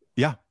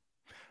 Yeah.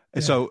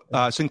 So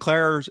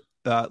Sinclair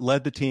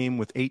led the team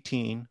with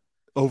 18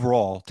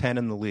 overall, 10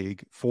 in the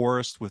league.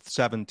 Forrest with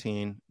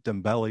 17,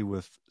 Dembele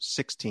with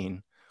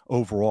 16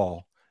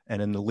 overall.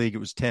 And in the league, it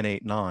was 10,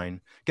 8,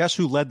 9. Guess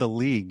who led the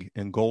league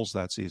in goals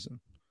that season?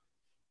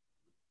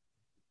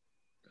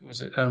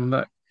 Was it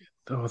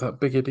that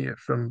big idiot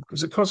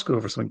was it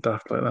Cosgrove or something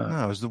daft like that?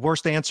 No, it was the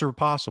worst answer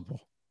possible.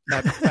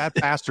 That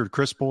bastard,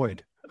 Chris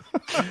Boyd.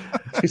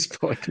 Chris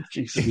Boyd,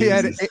 Jesus. He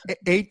had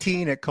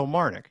 18 at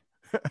Kilmarnock.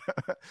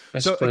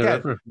 So again,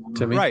 ever,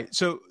 Timmy. Right.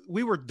 So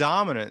we were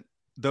dominant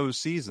those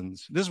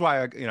seasons. This is why,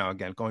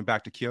 again, going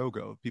back to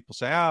Kyogo, people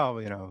say,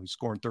 he's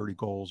scoring 30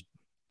 goals,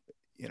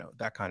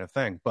 that kind of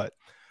thing. But,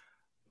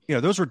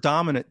 those were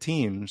dominant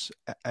teams,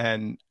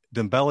 and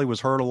Dembele was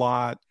hurt a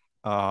lot.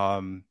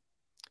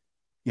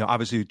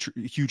 Obviously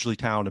a hugely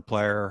talented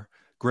player.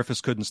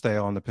 Griffiths couldn't stay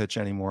on the pitch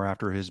anymore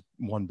after his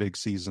one big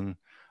season.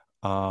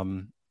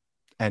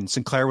 And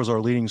Sinclair was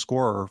our leading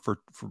scorer for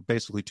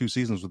basically 2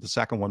 seasons, with the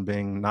second one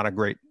being not a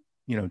great,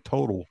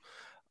 total.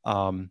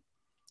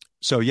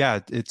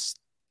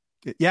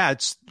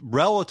 It's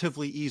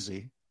relatively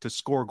easy to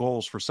score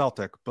goals for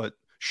Celtic, but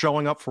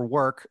showing up for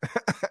work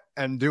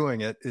and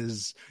doing it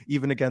is,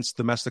 even against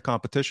domestic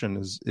competition,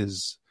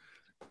 is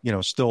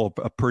still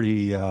a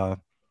pretty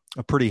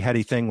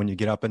heady thing when you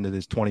get up into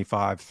this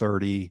 25,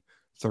 30,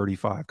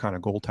 35 kind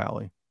of goal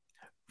tally.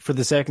 For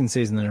the second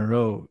season in a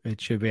row, it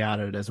should be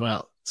added as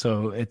well.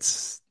 So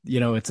it's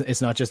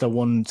not just a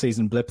one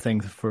season blip thing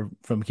from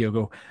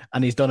Kyogo,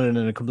 and he's done it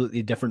in a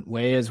completely different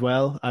way as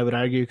well, I would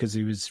argue, because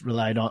he was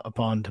relied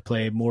upon to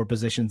play more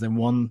positions than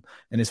one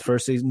in his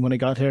first season when he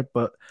got here.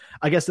 But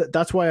I guess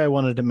that's why I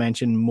wanted to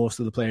mention most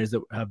of the players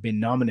that have been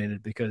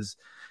nominated, because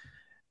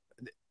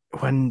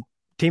when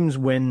teams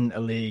win a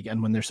league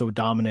and when they're so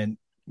dominant,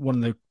 one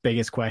of the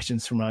biggest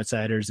questions from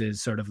outsiders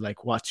is sort of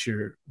like, what's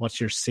your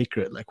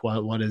secret? Like,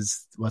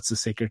 what's the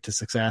secret to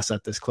success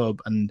at this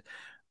club? And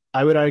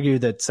I would argue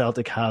that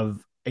Celtic have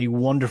a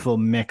wonderful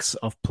mix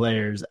of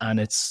players, and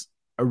it's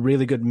a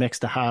really good mix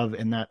to have,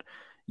 in that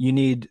you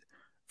need,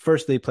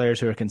 firstly, players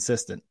who are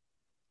consistent.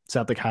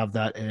 Celtic have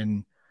that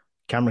in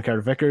Cameron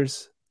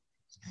Carter-Vickers,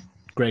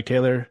 Greg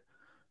Taylor,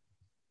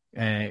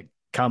 Cal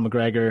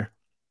McGregor,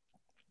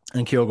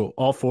 and Kyogo.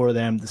 All 4 of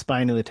them, the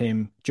spine of the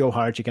team. Joe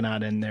Hart you can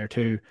add in there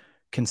too.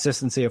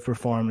 Consistency of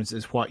performance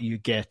is what you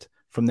get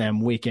from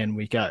them week in,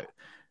 week out.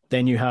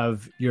 Then you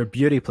have your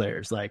beauty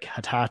players like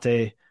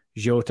Hatate,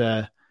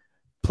 Jota,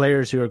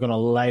 players who are going to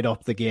light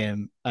up the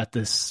game at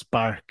the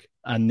spark,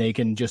 and they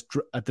can just,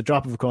 at the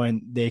drop of a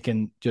coin, they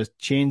can just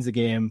change the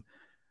game,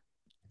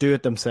 do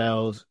it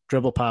themselves,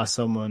 dribble past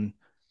someone,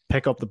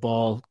 pick up the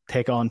ball,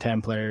 take on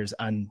 10 players,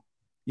 and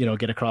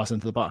get across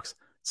into the box.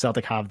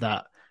 Celtic have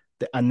that.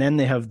 And then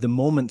they have the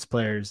moments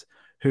players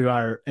who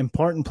are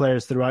important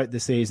players throughout the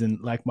season,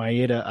 like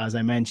Maeda, as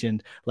I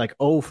mentioned, like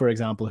for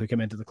example, who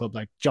came into the club,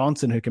 like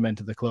Johnson, who came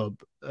into the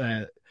club.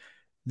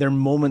 They're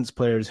moments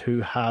players who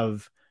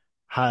have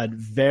had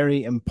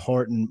very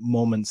important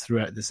moments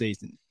throughout the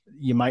season.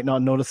 You might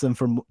not notice them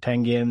for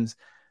 10 games.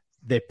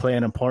 They play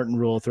an important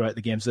role throughout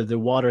the game. So they're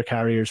water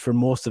carriers for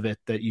most of it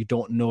that you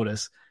don't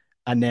notice.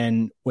 And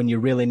then when you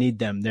really need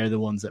them, they're the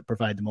ones that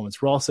provide the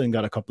moments. Rawson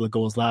got a couple of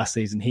goals last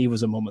season. He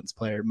was a moments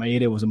player.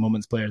 Maeda was a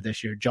moments player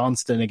this year.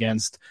 Johnston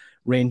against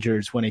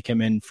Rangers, when he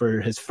came in for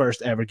his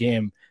first ever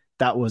game,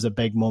 that was a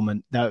big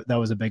moment. That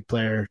was a big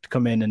player to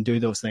come in and do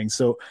those things.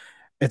 So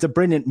it's a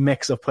brilliant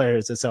mix of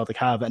players that Celtic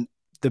have. And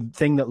the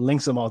thing that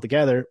links them all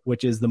together,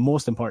 which is the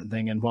most important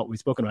thing and what we've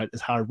spoken about,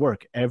 is hard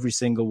work. Every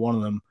single one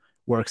of them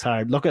works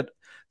hard. Look at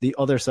the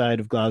other side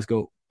of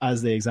Glasgow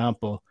as the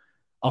example.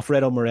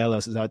 Alfredo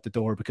Morelos is out the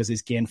door because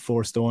he's gained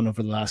 4 stone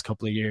over the last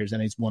couple of years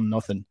and he's won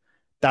nothing.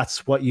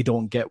 That's what you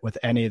don't get with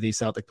any of these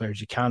Celtic players.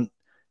 You can't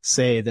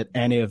say that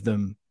any of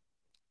them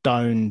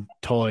down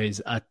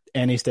toys at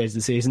any stage of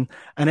the season.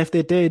 And if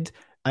they did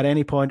at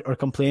any point, or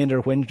complained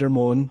or whined or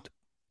moaned,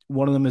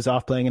 one of them is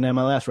off playing in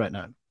MLS right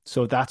now.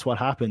 So that's what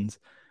happens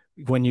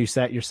when you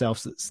set yourself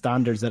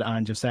standards that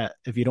Ange have set.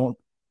 If you don't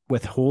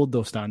withhold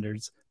those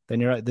standards, then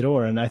you're out the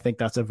door. And I think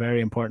that's a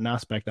very important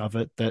aspect of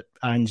it that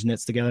Ange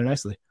knits together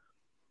nicely.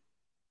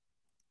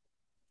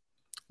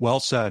 Well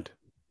said.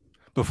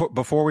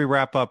 Before we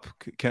wrap up,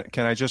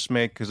 can I just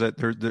make, because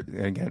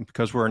again,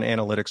 because we're an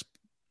analytics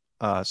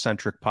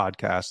centric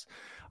podcast,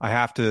 I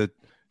have to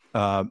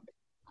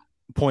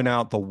point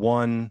out the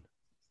one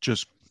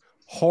just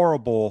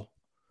horrible,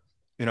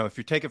 if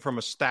you take it from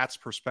a stats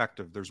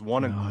perspective, there's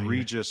one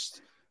egregious.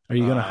 Are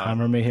you going to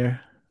hammer me here?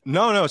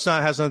 No, it's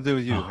not. It has nothing to do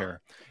with you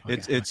here.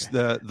 Okay, it's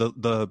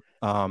the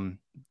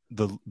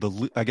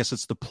I guess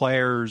it's the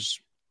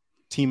players'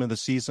 team of the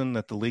season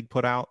that the league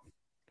put out.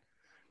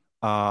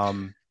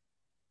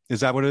 Is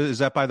that what it is? Is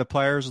that by the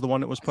players, the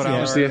one that was put out?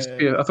 It was the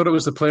SPFA. I thought it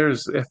was the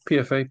players'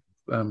 PFA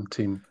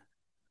team.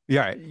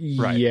 Yeah,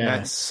 right.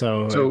 Yes.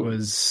 So it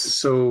was.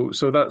 So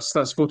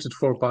that's voted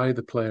for by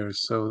the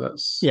players. So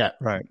that's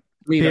right.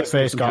 To me, that's the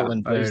PFA most Scotland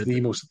important. That is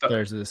the most. That,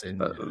 players of the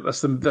season.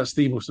 that's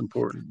the most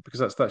important because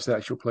that's the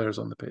actual players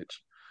on the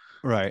pitch.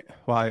 Right.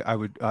 Well, I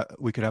would.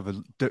 We could have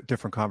a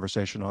different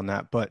conversation on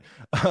that, but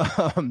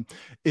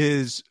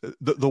is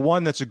the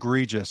one that's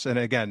egregious? And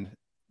again,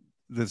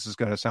 this is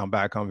going to sound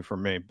bad coming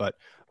from me, but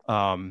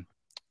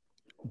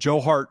Joe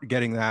Hart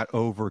getting that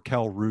over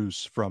Kel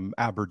Roos from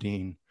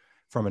Aberdeen,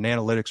 from an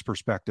analytics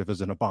perspective,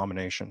 is an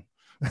abomination.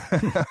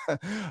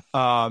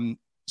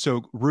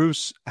 So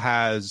Roos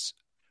has,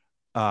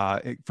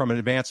 from an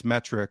advanced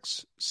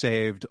metrics,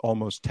 saved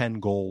almost 10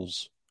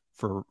 goals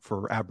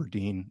for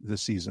Aberdeen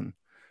this season.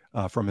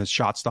 From his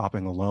shot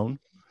stopping alone.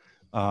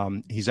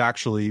 He's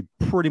actually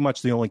pretty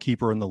much the only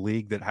keeper in the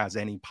league that has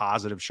any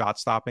positive shot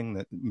stopping,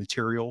 that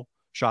material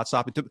shot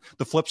stopping.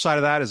 The flip side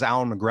of that is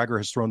Alan McGregor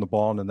has thrown the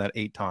ball into that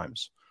 8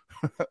 times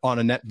on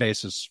a net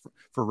basis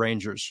for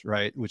Rangers,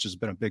 right? Which has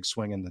been a big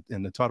swing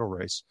in the title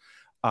race.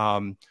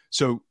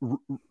 So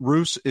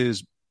Roos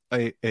is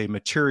a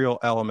material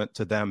element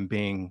to them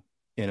being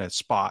in a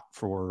spot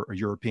for a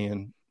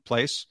European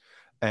place.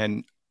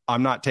 And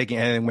I'm not taking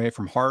anything away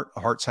from Hart.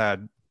 Hart's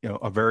had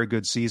a very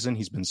good season.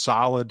 He's been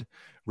solid,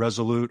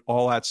 resolute,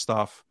 all that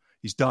stuff.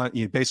 He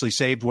basically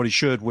saved what he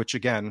should, which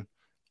again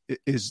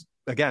is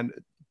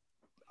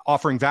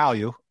offering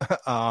value,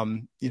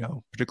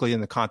 particularly in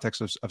the context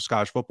of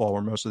Scottish football,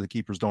 where most of the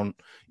keepers don't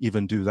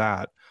even do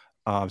that.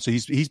 So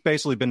he's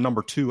basically been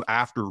number 2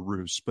 after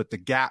Roos, but the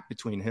gap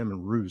between him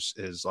and Roos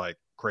is like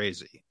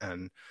crazy.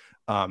 And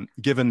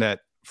given that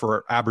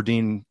for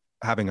Aberdeen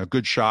having a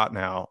good shot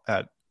now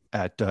at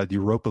the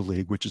Europa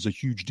League, which is a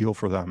huge deal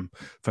for them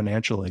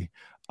financially.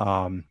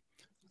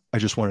 I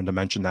just wanted to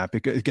mention that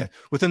because, again,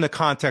 within the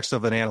context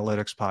of an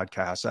analytics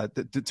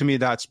podcast, to me,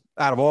 that's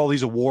out of all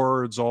these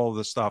awards, all of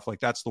this stuff, like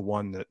that's the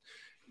one that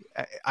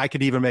I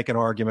could even make an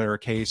argument or a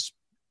case,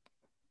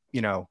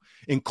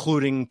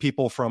 including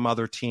people from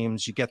other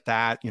teams. You get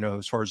that,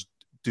 as far as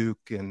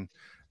Duke and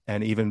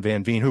even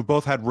Van Veen, who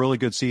both had really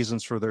good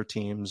seasons for their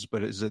teams.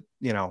 But is it,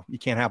 you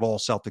can't have all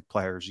Celtic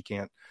players. You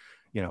can't,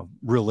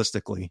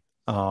 realistically.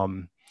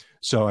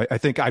 So I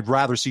think I'd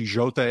rather see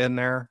Jota in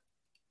there.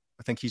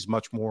 I think he's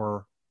much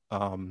more,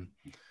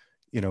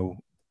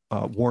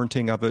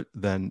 warranting of it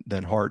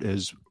than Hart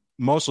is,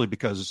 mostly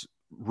because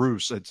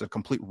Roos, it's a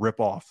complete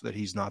rip-off that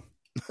he's not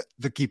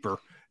the keeper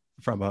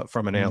from an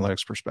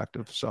analytics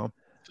perspective. So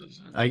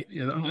I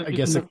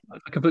guess I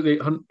completely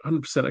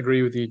 100%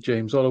 agree with you,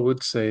 James. All I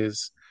would say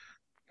is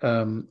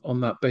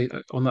on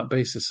that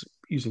basis,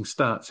 using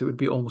stats, it would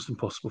be almost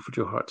impossible for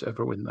Joe Hart to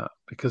ever win that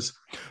because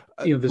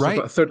there's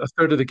about a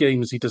third of the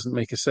games he doesn't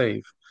make a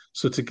save.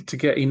 So to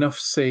get enough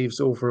saves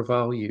over a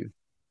value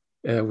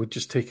would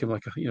just take him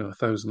like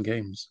 1,000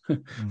 games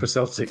for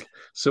Celtic.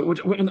 So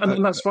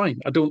and that's fine.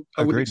 I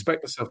wouldn't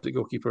expect the Celtic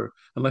goalkeeper,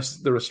 unless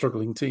they're a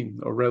struggling team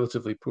or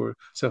relatively poor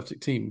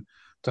Celtic team,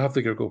 to have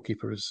the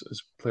goalkeeper as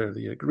player of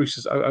the year.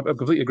 Roos I'm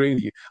completely agreeing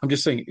with you. I'm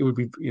just saying it would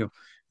be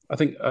I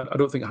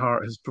don't think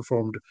Hart has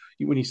performed.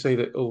 When you say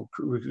that,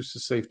 Roos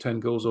has saved 10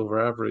 goals over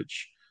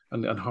average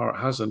and Hart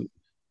hasn't,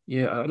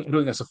 I don't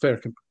think that's a fair.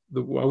 I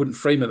wouldn't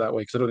frame it that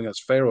way because I don't think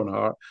that's fair on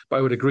Hart. But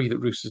I would agree that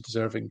Roos is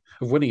deserving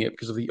of winning it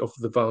because of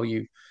the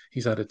value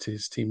he's added to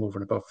his team over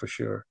and above for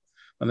sure.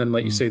 And then,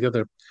 like you say,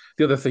 the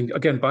other thing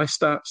again by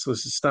stats.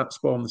 This is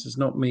Stats Bomb. This is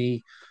not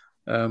me.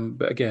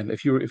 But again,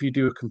 if you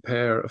do a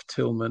compare of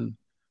Tillman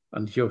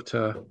and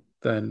Jota,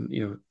 then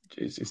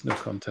it's no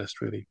contest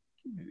really.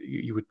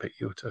 You would pick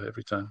Jota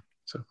every time.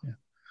 So yeah.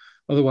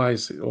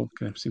 Otherwise, it all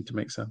kind of seemed to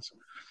make sense.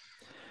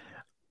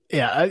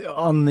 Yeah,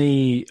 on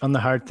the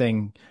Hart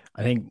thing,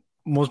 I think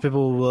most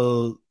people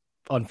will,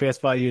 on face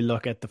value,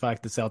 look at the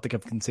fact that Celtic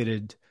have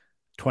conceded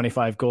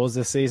 25 goals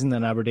this season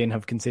and Aberdeen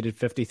have conceded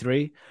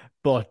 53.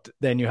 But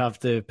then you have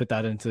to put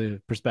that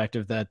into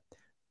perspective that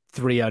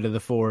 3 out of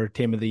the 4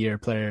 Team of the Year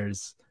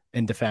players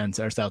in defence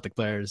are Celtic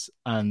players,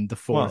 and the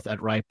 4th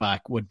at right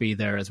back would be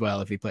there as well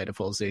if he played a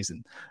full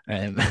season.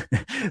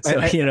 So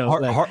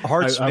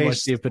Hart's how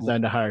much do you put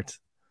down to Hart?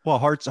 Well,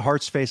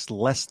 Hart's faced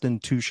less than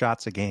 2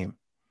 shots a game.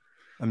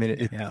 I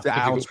mean, to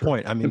Alan's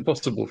point, I mean,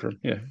 impossible for him.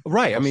 Yeah,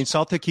 right. I mean,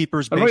 Celtic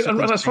keepers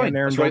basically that's fine.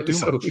 There and that's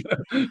don't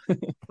do much.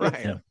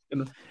 Right.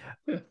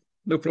 Yeah.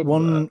 No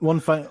problem.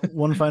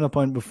 One final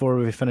point before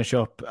we finish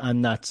up,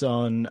 and that's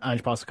on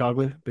Ange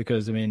Postecoglou,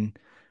 because I mean,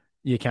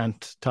 you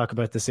can't talk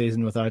about the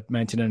season without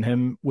mentioning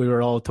him. We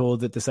were all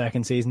told that the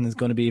second season is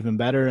going to be even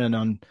better,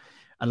 and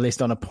at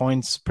least on a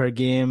points per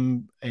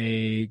game,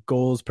 a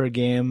goals per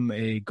game,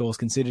 a goals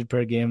conceded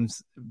per game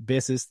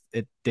basis,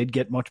 it did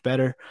get much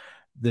better.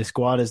 The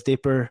squad is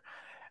deeper.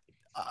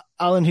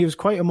 Alan, he was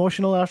quite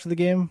emotional after the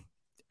game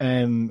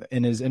in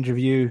his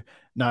interview.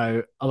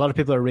 Now, a lot of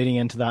people are reading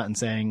into that and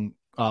saying,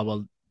 oh,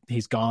 well,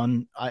 he's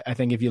gone. I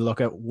think if you look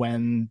at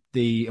when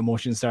the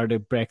emotions started to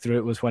break through,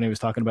 it was when he was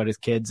talking about his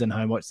kids and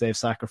how much they've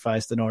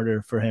sacrificed in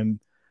order for him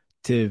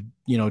to,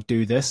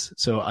 do this.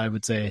 So I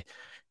would say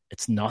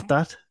it's not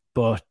that.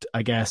 But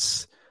I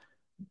guess,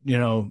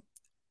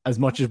 as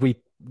much as we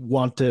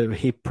want to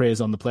heap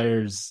praise on the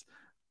players,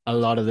 a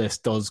lot of this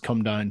does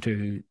come down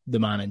to the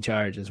man in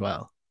charge as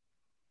well.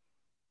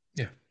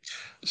 Yeah.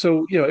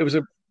 So, it was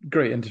a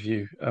great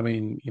interview. I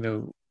mean,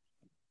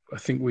 I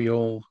think we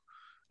all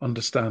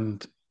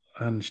understand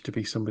Ange to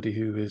be somebody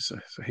who is,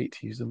 I hate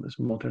to use this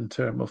modern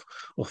term of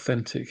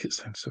authentic. It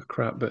sounds so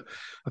crap, but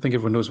I think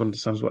everyone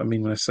understands what I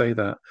mean when I say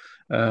that.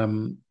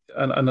 And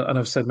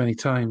I've said many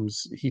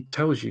times, he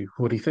tells you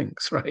what he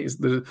thinks, right?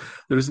 There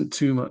isn't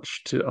too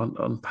much to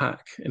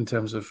unpack in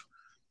terms of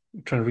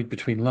trying to read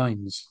between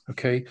lines.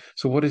 Okay,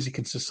 so what has he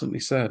consistently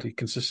said? He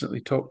consistently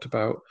talked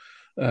about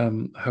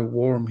how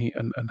warm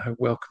and how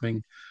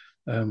welcoming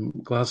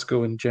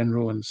Glasgow in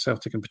general and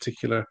Celtic in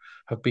particular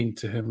have been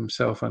to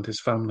himself and his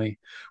family.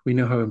 We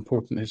know how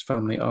important his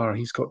family are.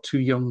 He's got two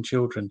young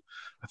children.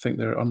 I think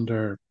they're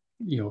under,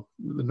 no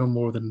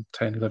more than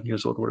 10, 11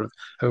 years old, or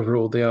however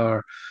old they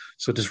are.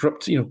 So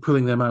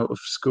pulling them out of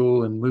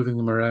school and moving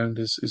them around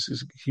is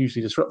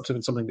hugely disruptive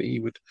and something that he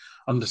would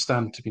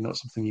understand to be not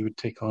something he would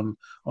take on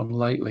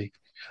lightly.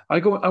 I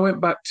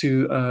went back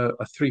to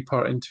a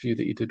 3-part interview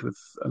that he did with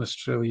an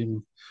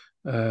Australian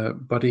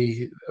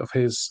buddy of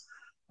his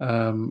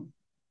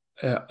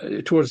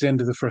towards the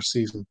end of the first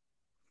season,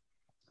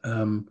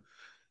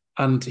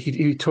 and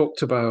he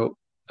talked about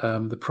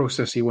the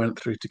process he went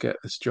through to get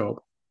this job,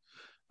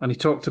 and he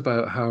talked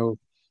about how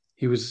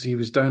he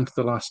was down to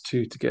the last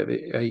two to get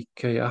the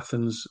AEK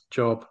Athens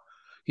job.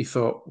 He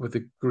thought with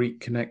the Greek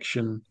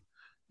connection,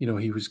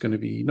 he was going to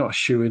be not a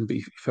shoo-in, but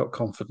he felt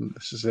confident.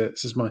 This is it.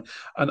 This is my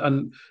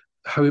and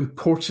how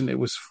important it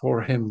was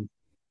for him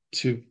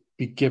to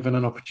be given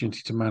an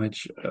opportunity to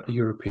manage a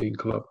European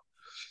club.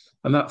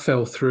 And that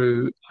fell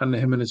through, and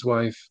him and his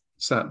wife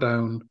sat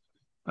down,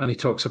 and he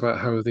talks about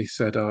how they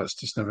said, "Oh, it's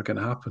just never going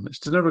to happen. It's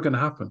just never going to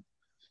happen."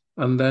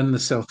 And then the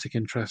Celtic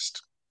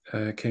interest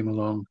came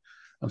along,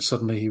 and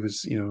suddenly he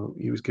was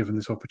given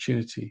this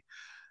opportunity.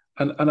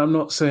 And I'm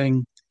not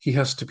saying he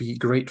has to be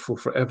grateful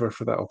forever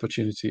for that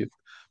opportunity,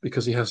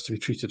 because he has to be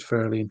treated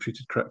fairly and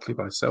treated correctly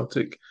by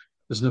Celtic.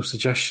 There's no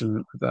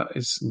suggestion that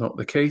is not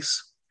the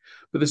case.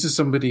 But this is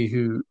somebody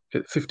who,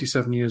 at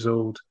 57 years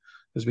old,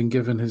 has been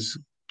given his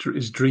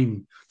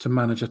dream to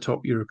manage a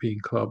top European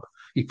club.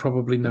 He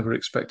probably never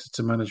expected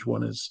to manage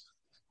one as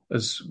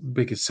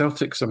big as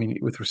Celtics. I mean,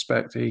 with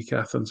respect, AEK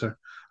Athens are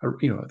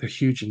they're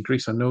huge in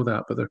Greece. I know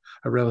that, but they're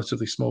a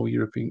relatively small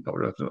European,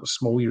 not a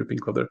small European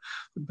club.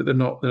 They're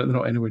not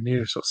anywhere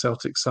near sort of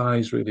Celtic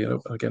size, really.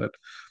 Again, I'm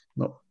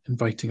not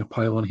inviting a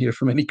pile on here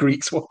from any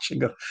Greeks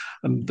watching,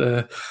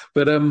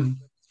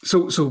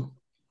 so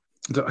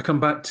I come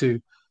back to,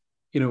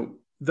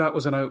 that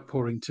was an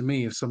outpouring to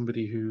me of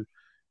somebody who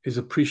is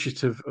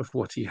appreciative of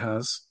what he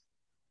has,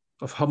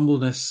 of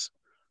humbleness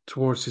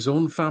towards his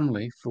own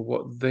family for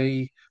what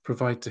they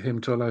provide to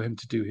him to allow him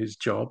to do his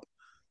job,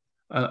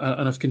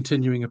 and of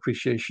continuing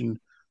appreciation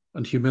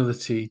and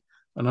humility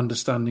and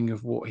understanding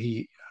of what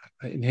he,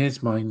 in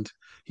his mind,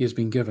 he has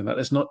been given. That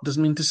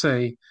doesn't mean to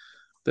say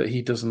that he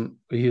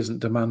isn't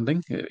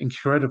demanding,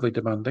 incredibly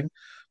demanding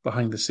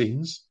behind the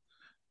scenes,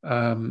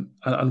 and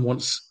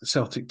wants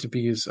Celtic to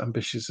be as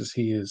ambitious as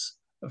he is,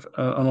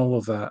 and all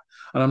of that.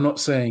 And I'm not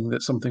saying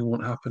that something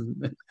won't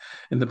happen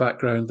in the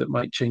background that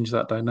might change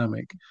that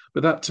dynamic,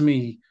 but that to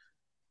me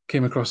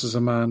came across as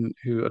a man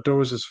who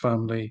adores his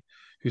family,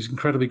 who's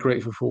incredibly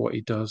grateful for what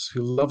he does,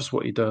 who loves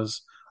what he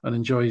does, and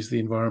enjoys the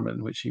environment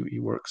in which he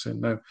works in.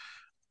 Now,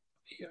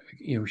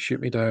 shoot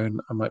me down,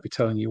 I might be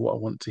telling you what I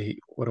want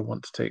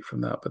to take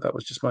from that, but that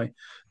was just my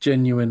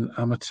genuine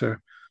amateur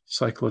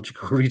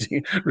psychological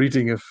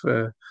reading of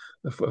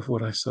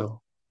what I saw.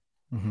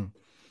 Mm-hmm.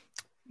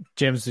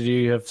 James, did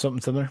you have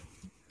something similar?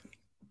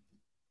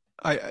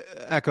 I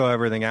echo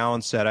everything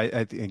Alan said. I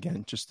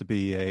again, just to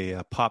be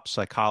a pop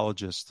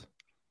psychologist,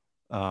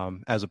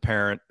 as a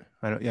parent,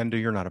 and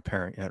you're not a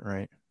parent yet,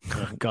 right?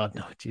 God,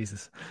 no,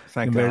 Jesus.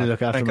 Thank God.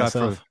 Look after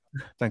myself.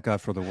 Thank God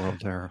for the world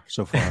there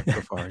so far.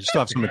 You still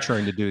have some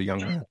maturing to do,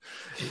 young man.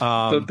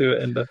 Don't do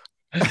it, Enda.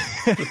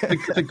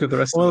 think of the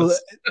rest of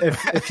us.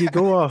 if you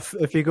go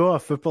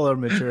off football or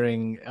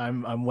maturing,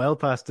 I'm well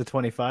past the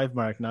 25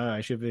 mark now.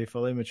 I should be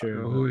fully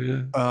mature. Oh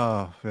yeah.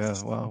 Oh yeah.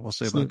 Well, we'll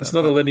see about that. It's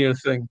not a linear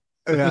thing.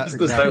 Yeah,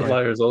 there's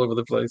outliers all over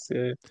the place.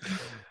 Yeah.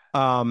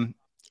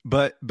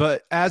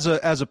 But as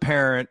a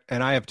parent,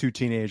 and I have two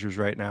teenagers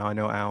right now. I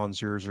know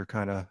Alan's, yours are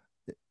kind of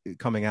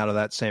coming out of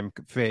that same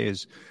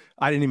phase.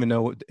 I didn't even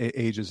know what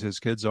ages his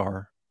kids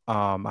are.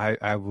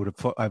 I would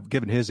have, I've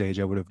given his age,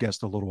 I would have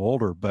guessed a little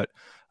older, but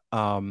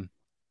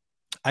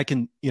I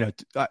can,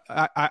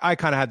 I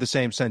kind of had the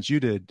same sense you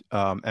did.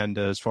 And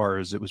as far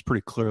as it was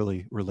pretty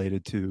clearly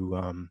related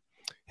to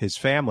his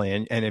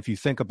family. And if you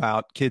think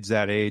about kids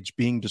that age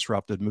being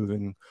disrupted,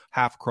 moving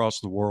halfway across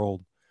the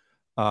world,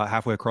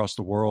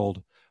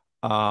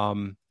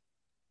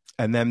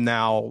 and then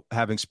now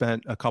having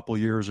spent a couple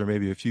years or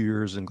maybe a few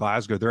years in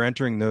Glasgow, they're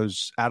entering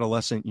those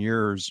adolescent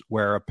years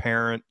where a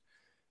parent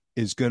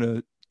is going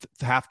to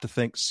have to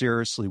think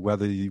seriously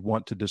whether you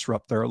want to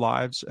disrupt their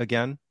lives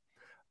again.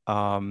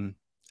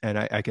 And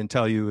I can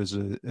tell you as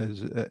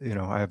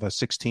I have a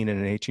 16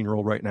 and an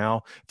 18-year-old right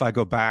now. If I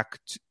go back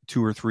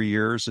 2 or 3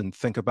 years and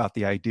think about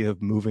the idea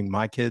of moving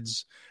my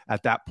kids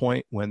at that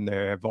point when they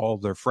have all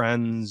their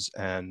friends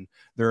and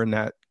they're in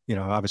that,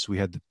 obviously we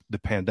had the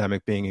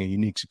pandemic being a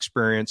unique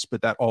experience,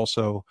 but that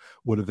also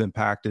would have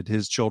impacted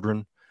his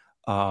children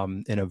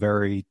in a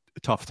very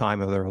tough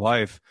time of their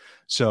life.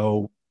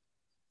 So,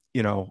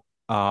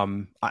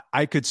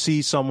 I could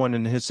see someone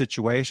in his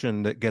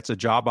situation that gets a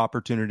job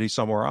opportunity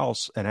somewhere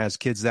else and has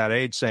kids that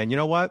age saying, you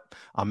know what,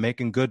 I'm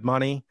making good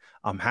money.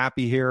 I'm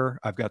happy here.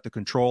 I've got the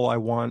control I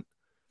want.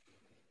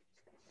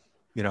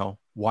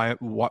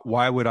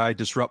 Why would I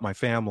disrupt my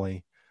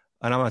family?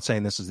 And I'm not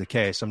saying this is the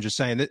case. I'm just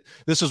saying that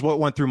this is what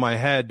went through my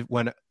head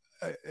when,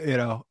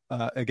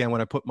 again,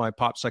 when I put my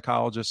pop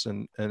psychologist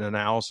and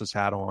analysis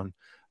hat on,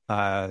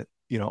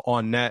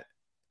 on net.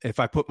 If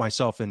I put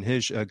myself in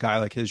a guy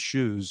like his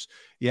shoes,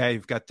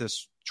 you've got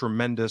this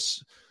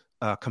tremendous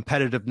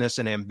competitiveness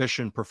and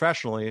ambition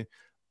professionally,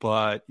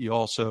 but you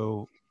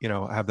also,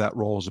 have that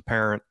role as a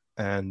parent.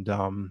 And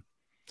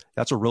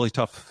that's a really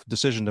tough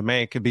decision to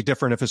make. It'd be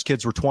different if his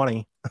kids were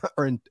 20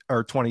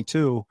 or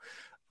 22.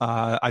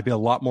 I'd be a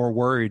lot more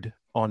worried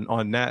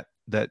on net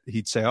that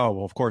he'd say, oh,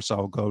 well, of course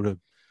I'll go to,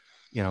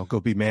 go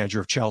be manager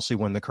of Chelsea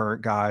when the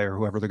current guy or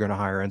whoever they're going to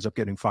hire ends up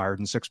getting fired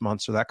in 6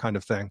 months or that kind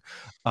of thing.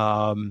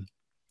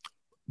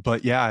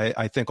 But yeah,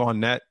 I think on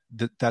net,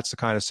 that's the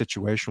kind of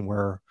situation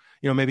where,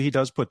 maybe he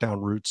does put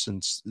down roots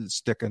and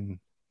stick in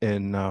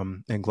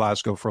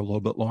Glasgow for a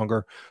little bit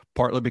longer,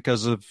 partly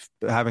because of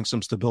having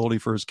some stability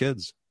for his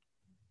kids.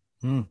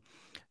 And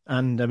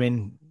I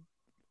mean,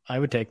 I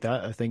would take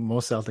that. I think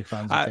most Celtic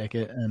fans would take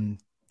it. And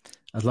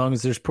as long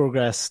as there's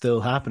progress still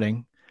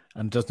happening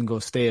and it doesn't go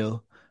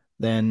stale,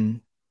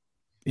 then,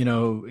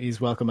 he's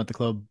welcome at the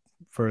club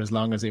for as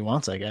long as he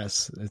wants, I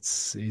guess.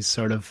 He's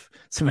sort of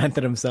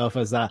cemented himself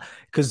as that.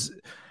 Because,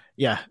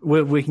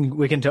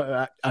 we can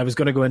talk. I was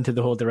going to go into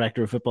the whole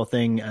director of football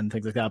thing and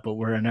things like that, but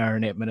we're an hour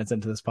and 8 minutes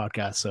into this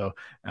podcast, so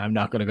I'm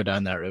not going to go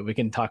down that route. We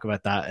can talk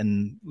about that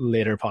in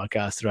later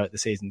podcasts throughout the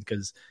season,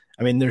 because,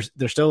 I mean, there's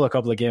still a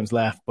couple of games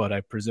left, but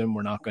I presume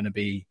we're not going to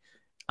be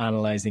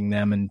analysing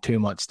them in too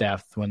much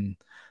depth when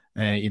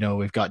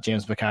we've got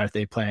James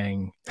McCarthy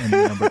playing in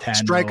the number 10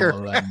 striker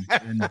role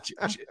and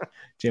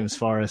James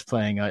Forrest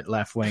playing out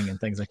left wing and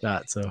things like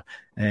that. So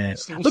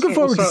looking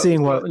forward to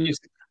seeing what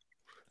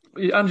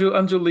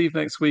Andrew leave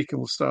next week, and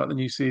we'll start the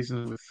new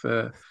season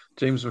with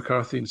James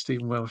McCarthy and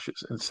Stephen Welsh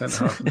at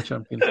centre half in the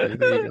Champions League.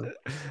 There you go.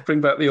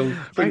 Bring back the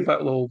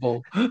old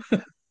ball.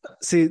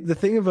 See, the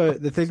thing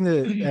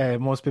that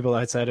most people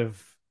outside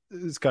of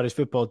Scottish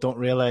football don't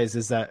realise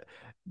is that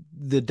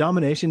the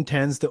domination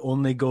tends to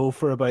only go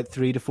for about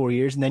 3 to 4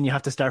 years, and then you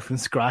have to start from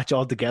scratch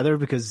altogether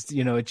because,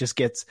 it just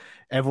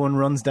everyone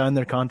runs down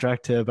their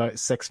contract to about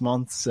 6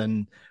 months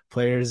and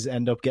players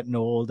end up getting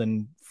old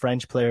and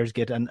French players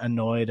get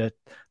annoyed at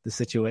the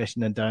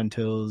situation and down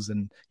tools.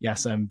 And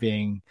yes, I'm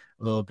being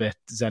a little bit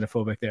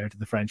xenophobic there to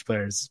the French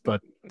players,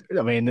 but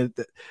I mean,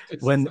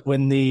 when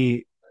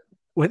the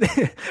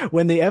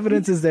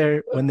evidence is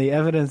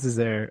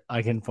there,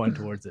 I can point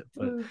towards it.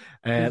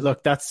 But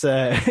look, that's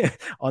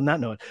on that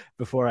note,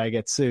 before I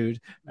get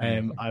sued,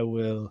 I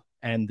will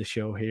end the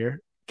show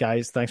here.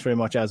 Guys, thanks very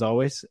much as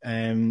always.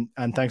 And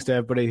thanks to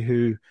everybody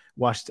who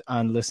watched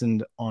and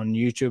listened on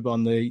YouTube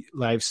on the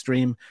live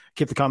stream.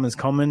 Keep the comments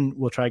coming.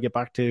 We'll try to get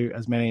back to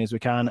as many as we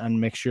can, and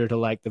make sure to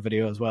like the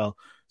video as well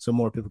so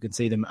more people can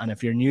see them. And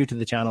if you're new to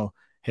the channel,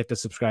 hit the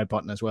subscribe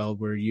button as well.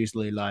 We're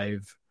usually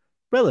live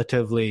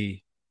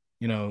relatively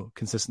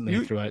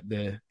consistently throughout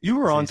the You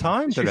were season. On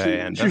time today.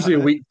 It's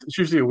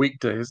usually a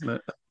weekday, isn't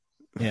it?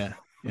 Yeah.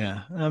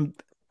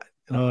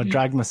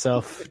 Dragged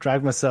myself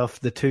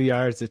the 2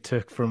 yards it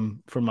took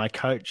from my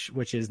couch,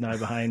 which is now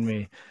behind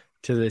me,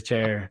 to the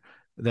chair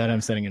that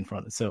I'm sitting in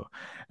front of. So,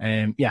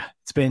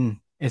 it's been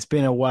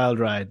a wild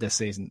ride this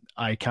season.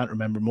 I can't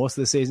remember most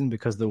of the season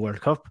because of the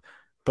World Cup,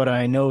 but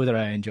I know that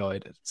I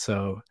enjoyed it.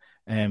 So,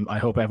 I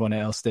hope everyone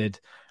else did.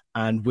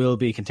 And we'll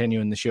be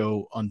continuing the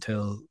show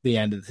until the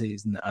end of the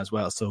season as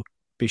well. So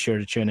be sure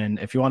to tune in.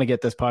 If you want to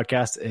get this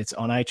podcast, it's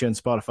on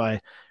iTunes, Spotify,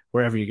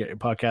 wherever you get your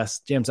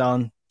podcasts. James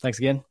Allen, thanks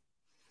again.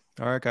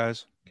 All right,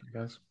 guys.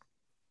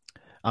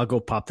 I'll go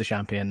pop the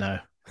champagne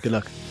now. Good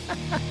luck.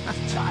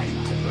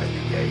 Time to play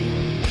the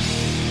game.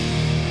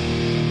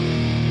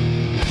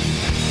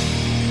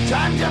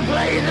 Time to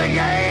play the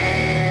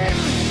game.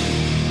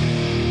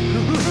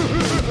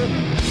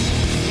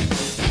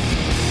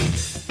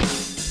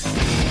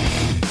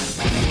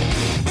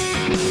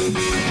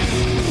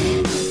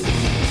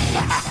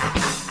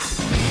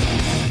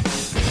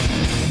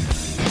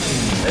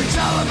 It's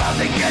all about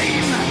the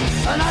game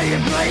and how you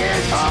play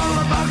it. All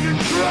about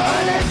control,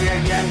 and if you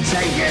can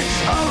take it,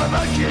 all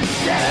about your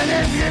debt. And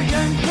if you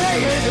can play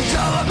it, it's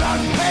all about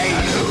pain.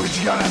 And who's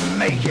gonna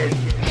make it?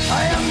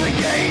 I am the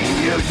game.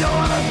 You don't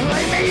wanna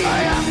play me.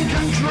 I am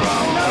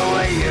control. No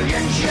way you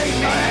can shake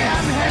me. I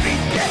am heavy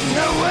debt.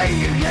 No way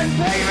you can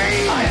pay me.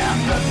 I am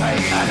the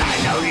pain, and I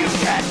know you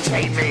can't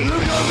take me.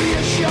 Look over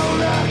your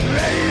shoulder,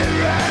 ready to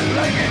run.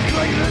 like a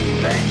craven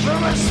bitch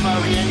from a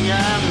smoking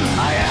gun.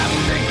 I am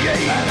the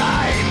game and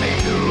I may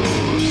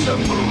lose. So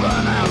move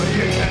on out,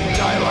 you can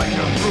die like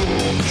a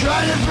fool.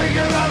 Trying to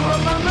figure out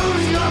what my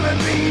move's gonna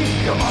be.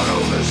 Come on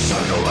over,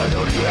 sucker, why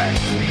don't you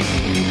ask me?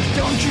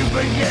 Don't you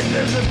forget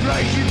there's a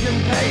price you can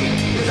pay.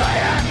 Cause I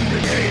am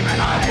the game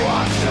and I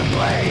want to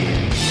play.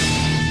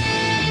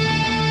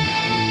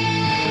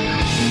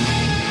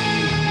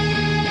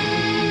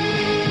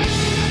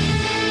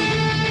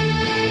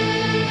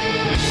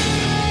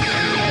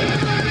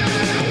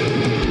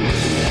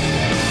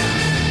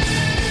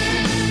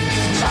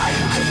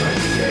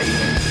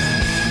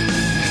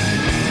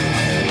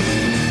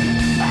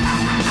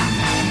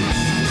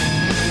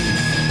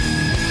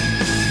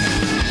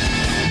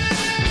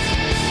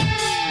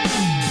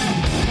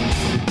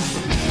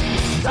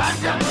 Time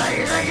to play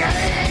the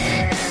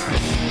game.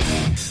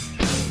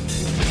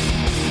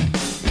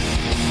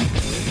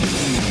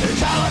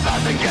 It's all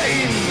about the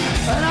game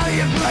and how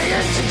you play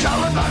it. It's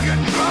all about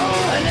control,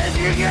 and if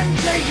you can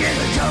take it,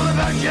 it's all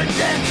about your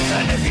debt,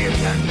 and if you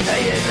can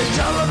pay it, it's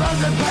all about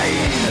the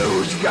pain.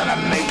 Who's gonna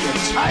make it?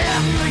 I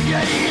am the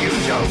game. You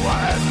don't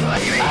wanna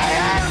play me. I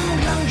am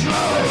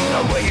control. There's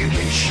no way you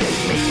can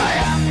shake me. I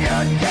am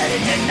your debt,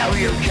 and you know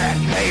you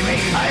can't pay me.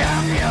 I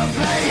am your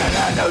pain, and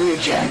I know you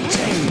can't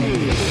take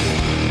me.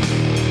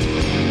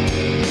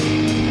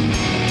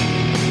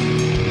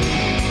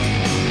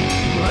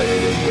 Play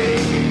the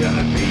game, you're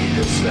gonna be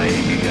the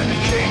slave, you're gonna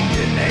change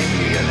your name,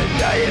 you're gonna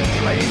die in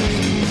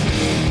flames.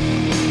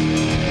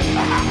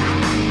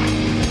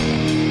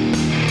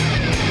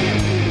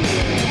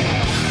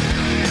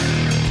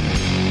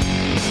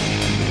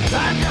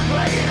 Time to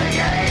play the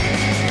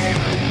game.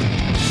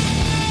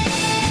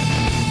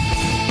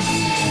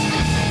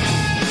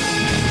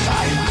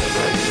 Time to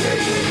play the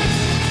game.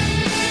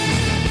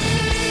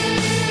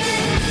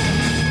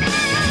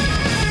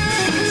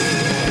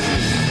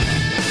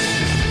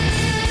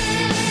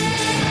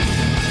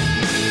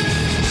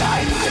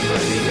 Time to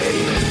play the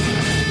game.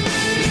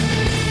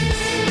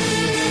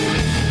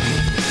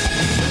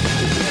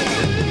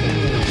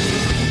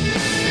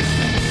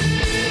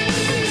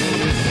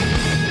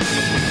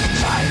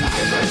 Time to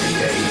play the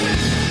game.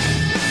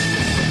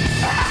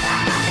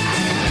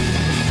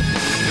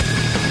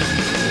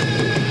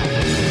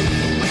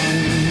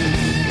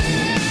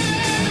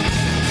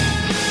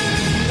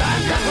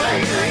 Time to play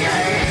the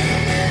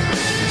game.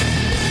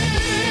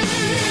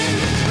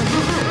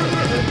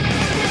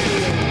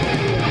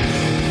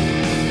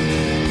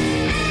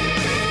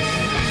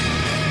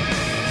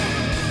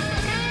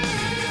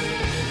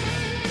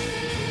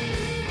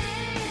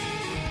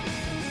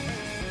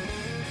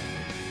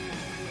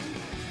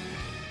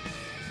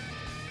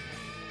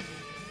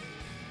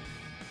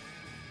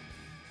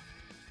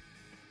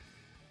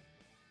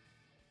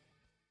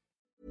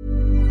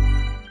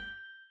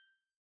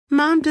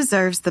 Mom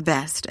deserves the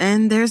best,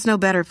 and there's no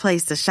better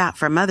place to shop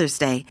for Mother's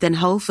Day than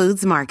Whole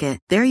Foods Market.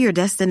 They're your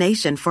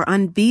destination for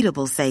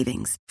unbeatable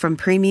savings, from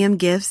premium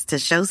gifts to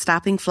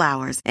show-stopping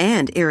flowers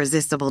and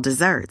irresistible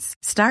desserts.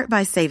 Start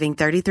by saving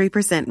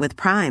 33% with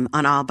Prime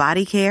on all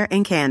body care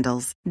and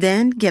candles.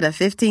 Then get a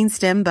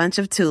 15-stem bunch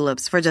of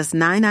tulips for just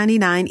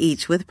 $9.99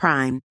 each with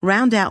Prime.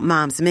 Round out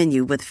Mom's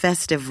menu with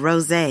festive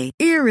rosé,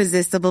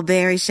 irresistible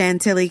berry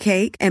chantilly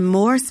cake, and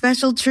more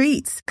special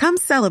treats. Come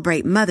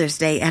celebrate Mother's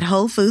Day at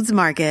Whole Foods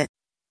Market.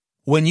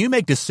 When you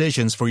make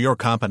decisions for your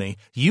company,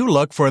 you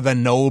look for the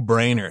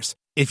no-brainers.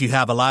 If you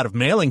have a lot of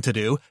mailing to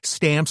do,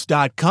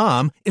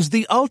 Stamps.com is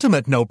the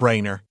ultimate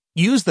no-brainer.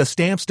 Use the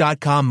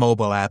Stamps.com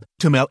mobile app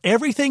to mail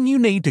everything you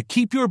need to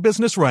keep your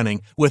business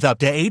running with up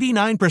to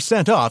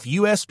 89% off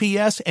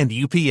USPS and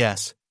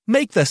UPS.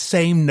 Make the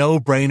same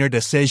no-brainer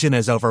decision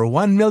as over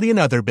 1 million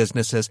other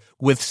businesses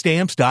with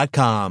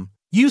Stamps.com.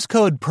 Use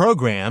code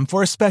PROGRAM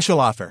for a special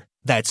offer.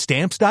 That's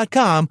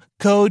Stamps.com,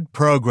 code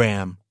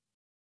PROGRAM.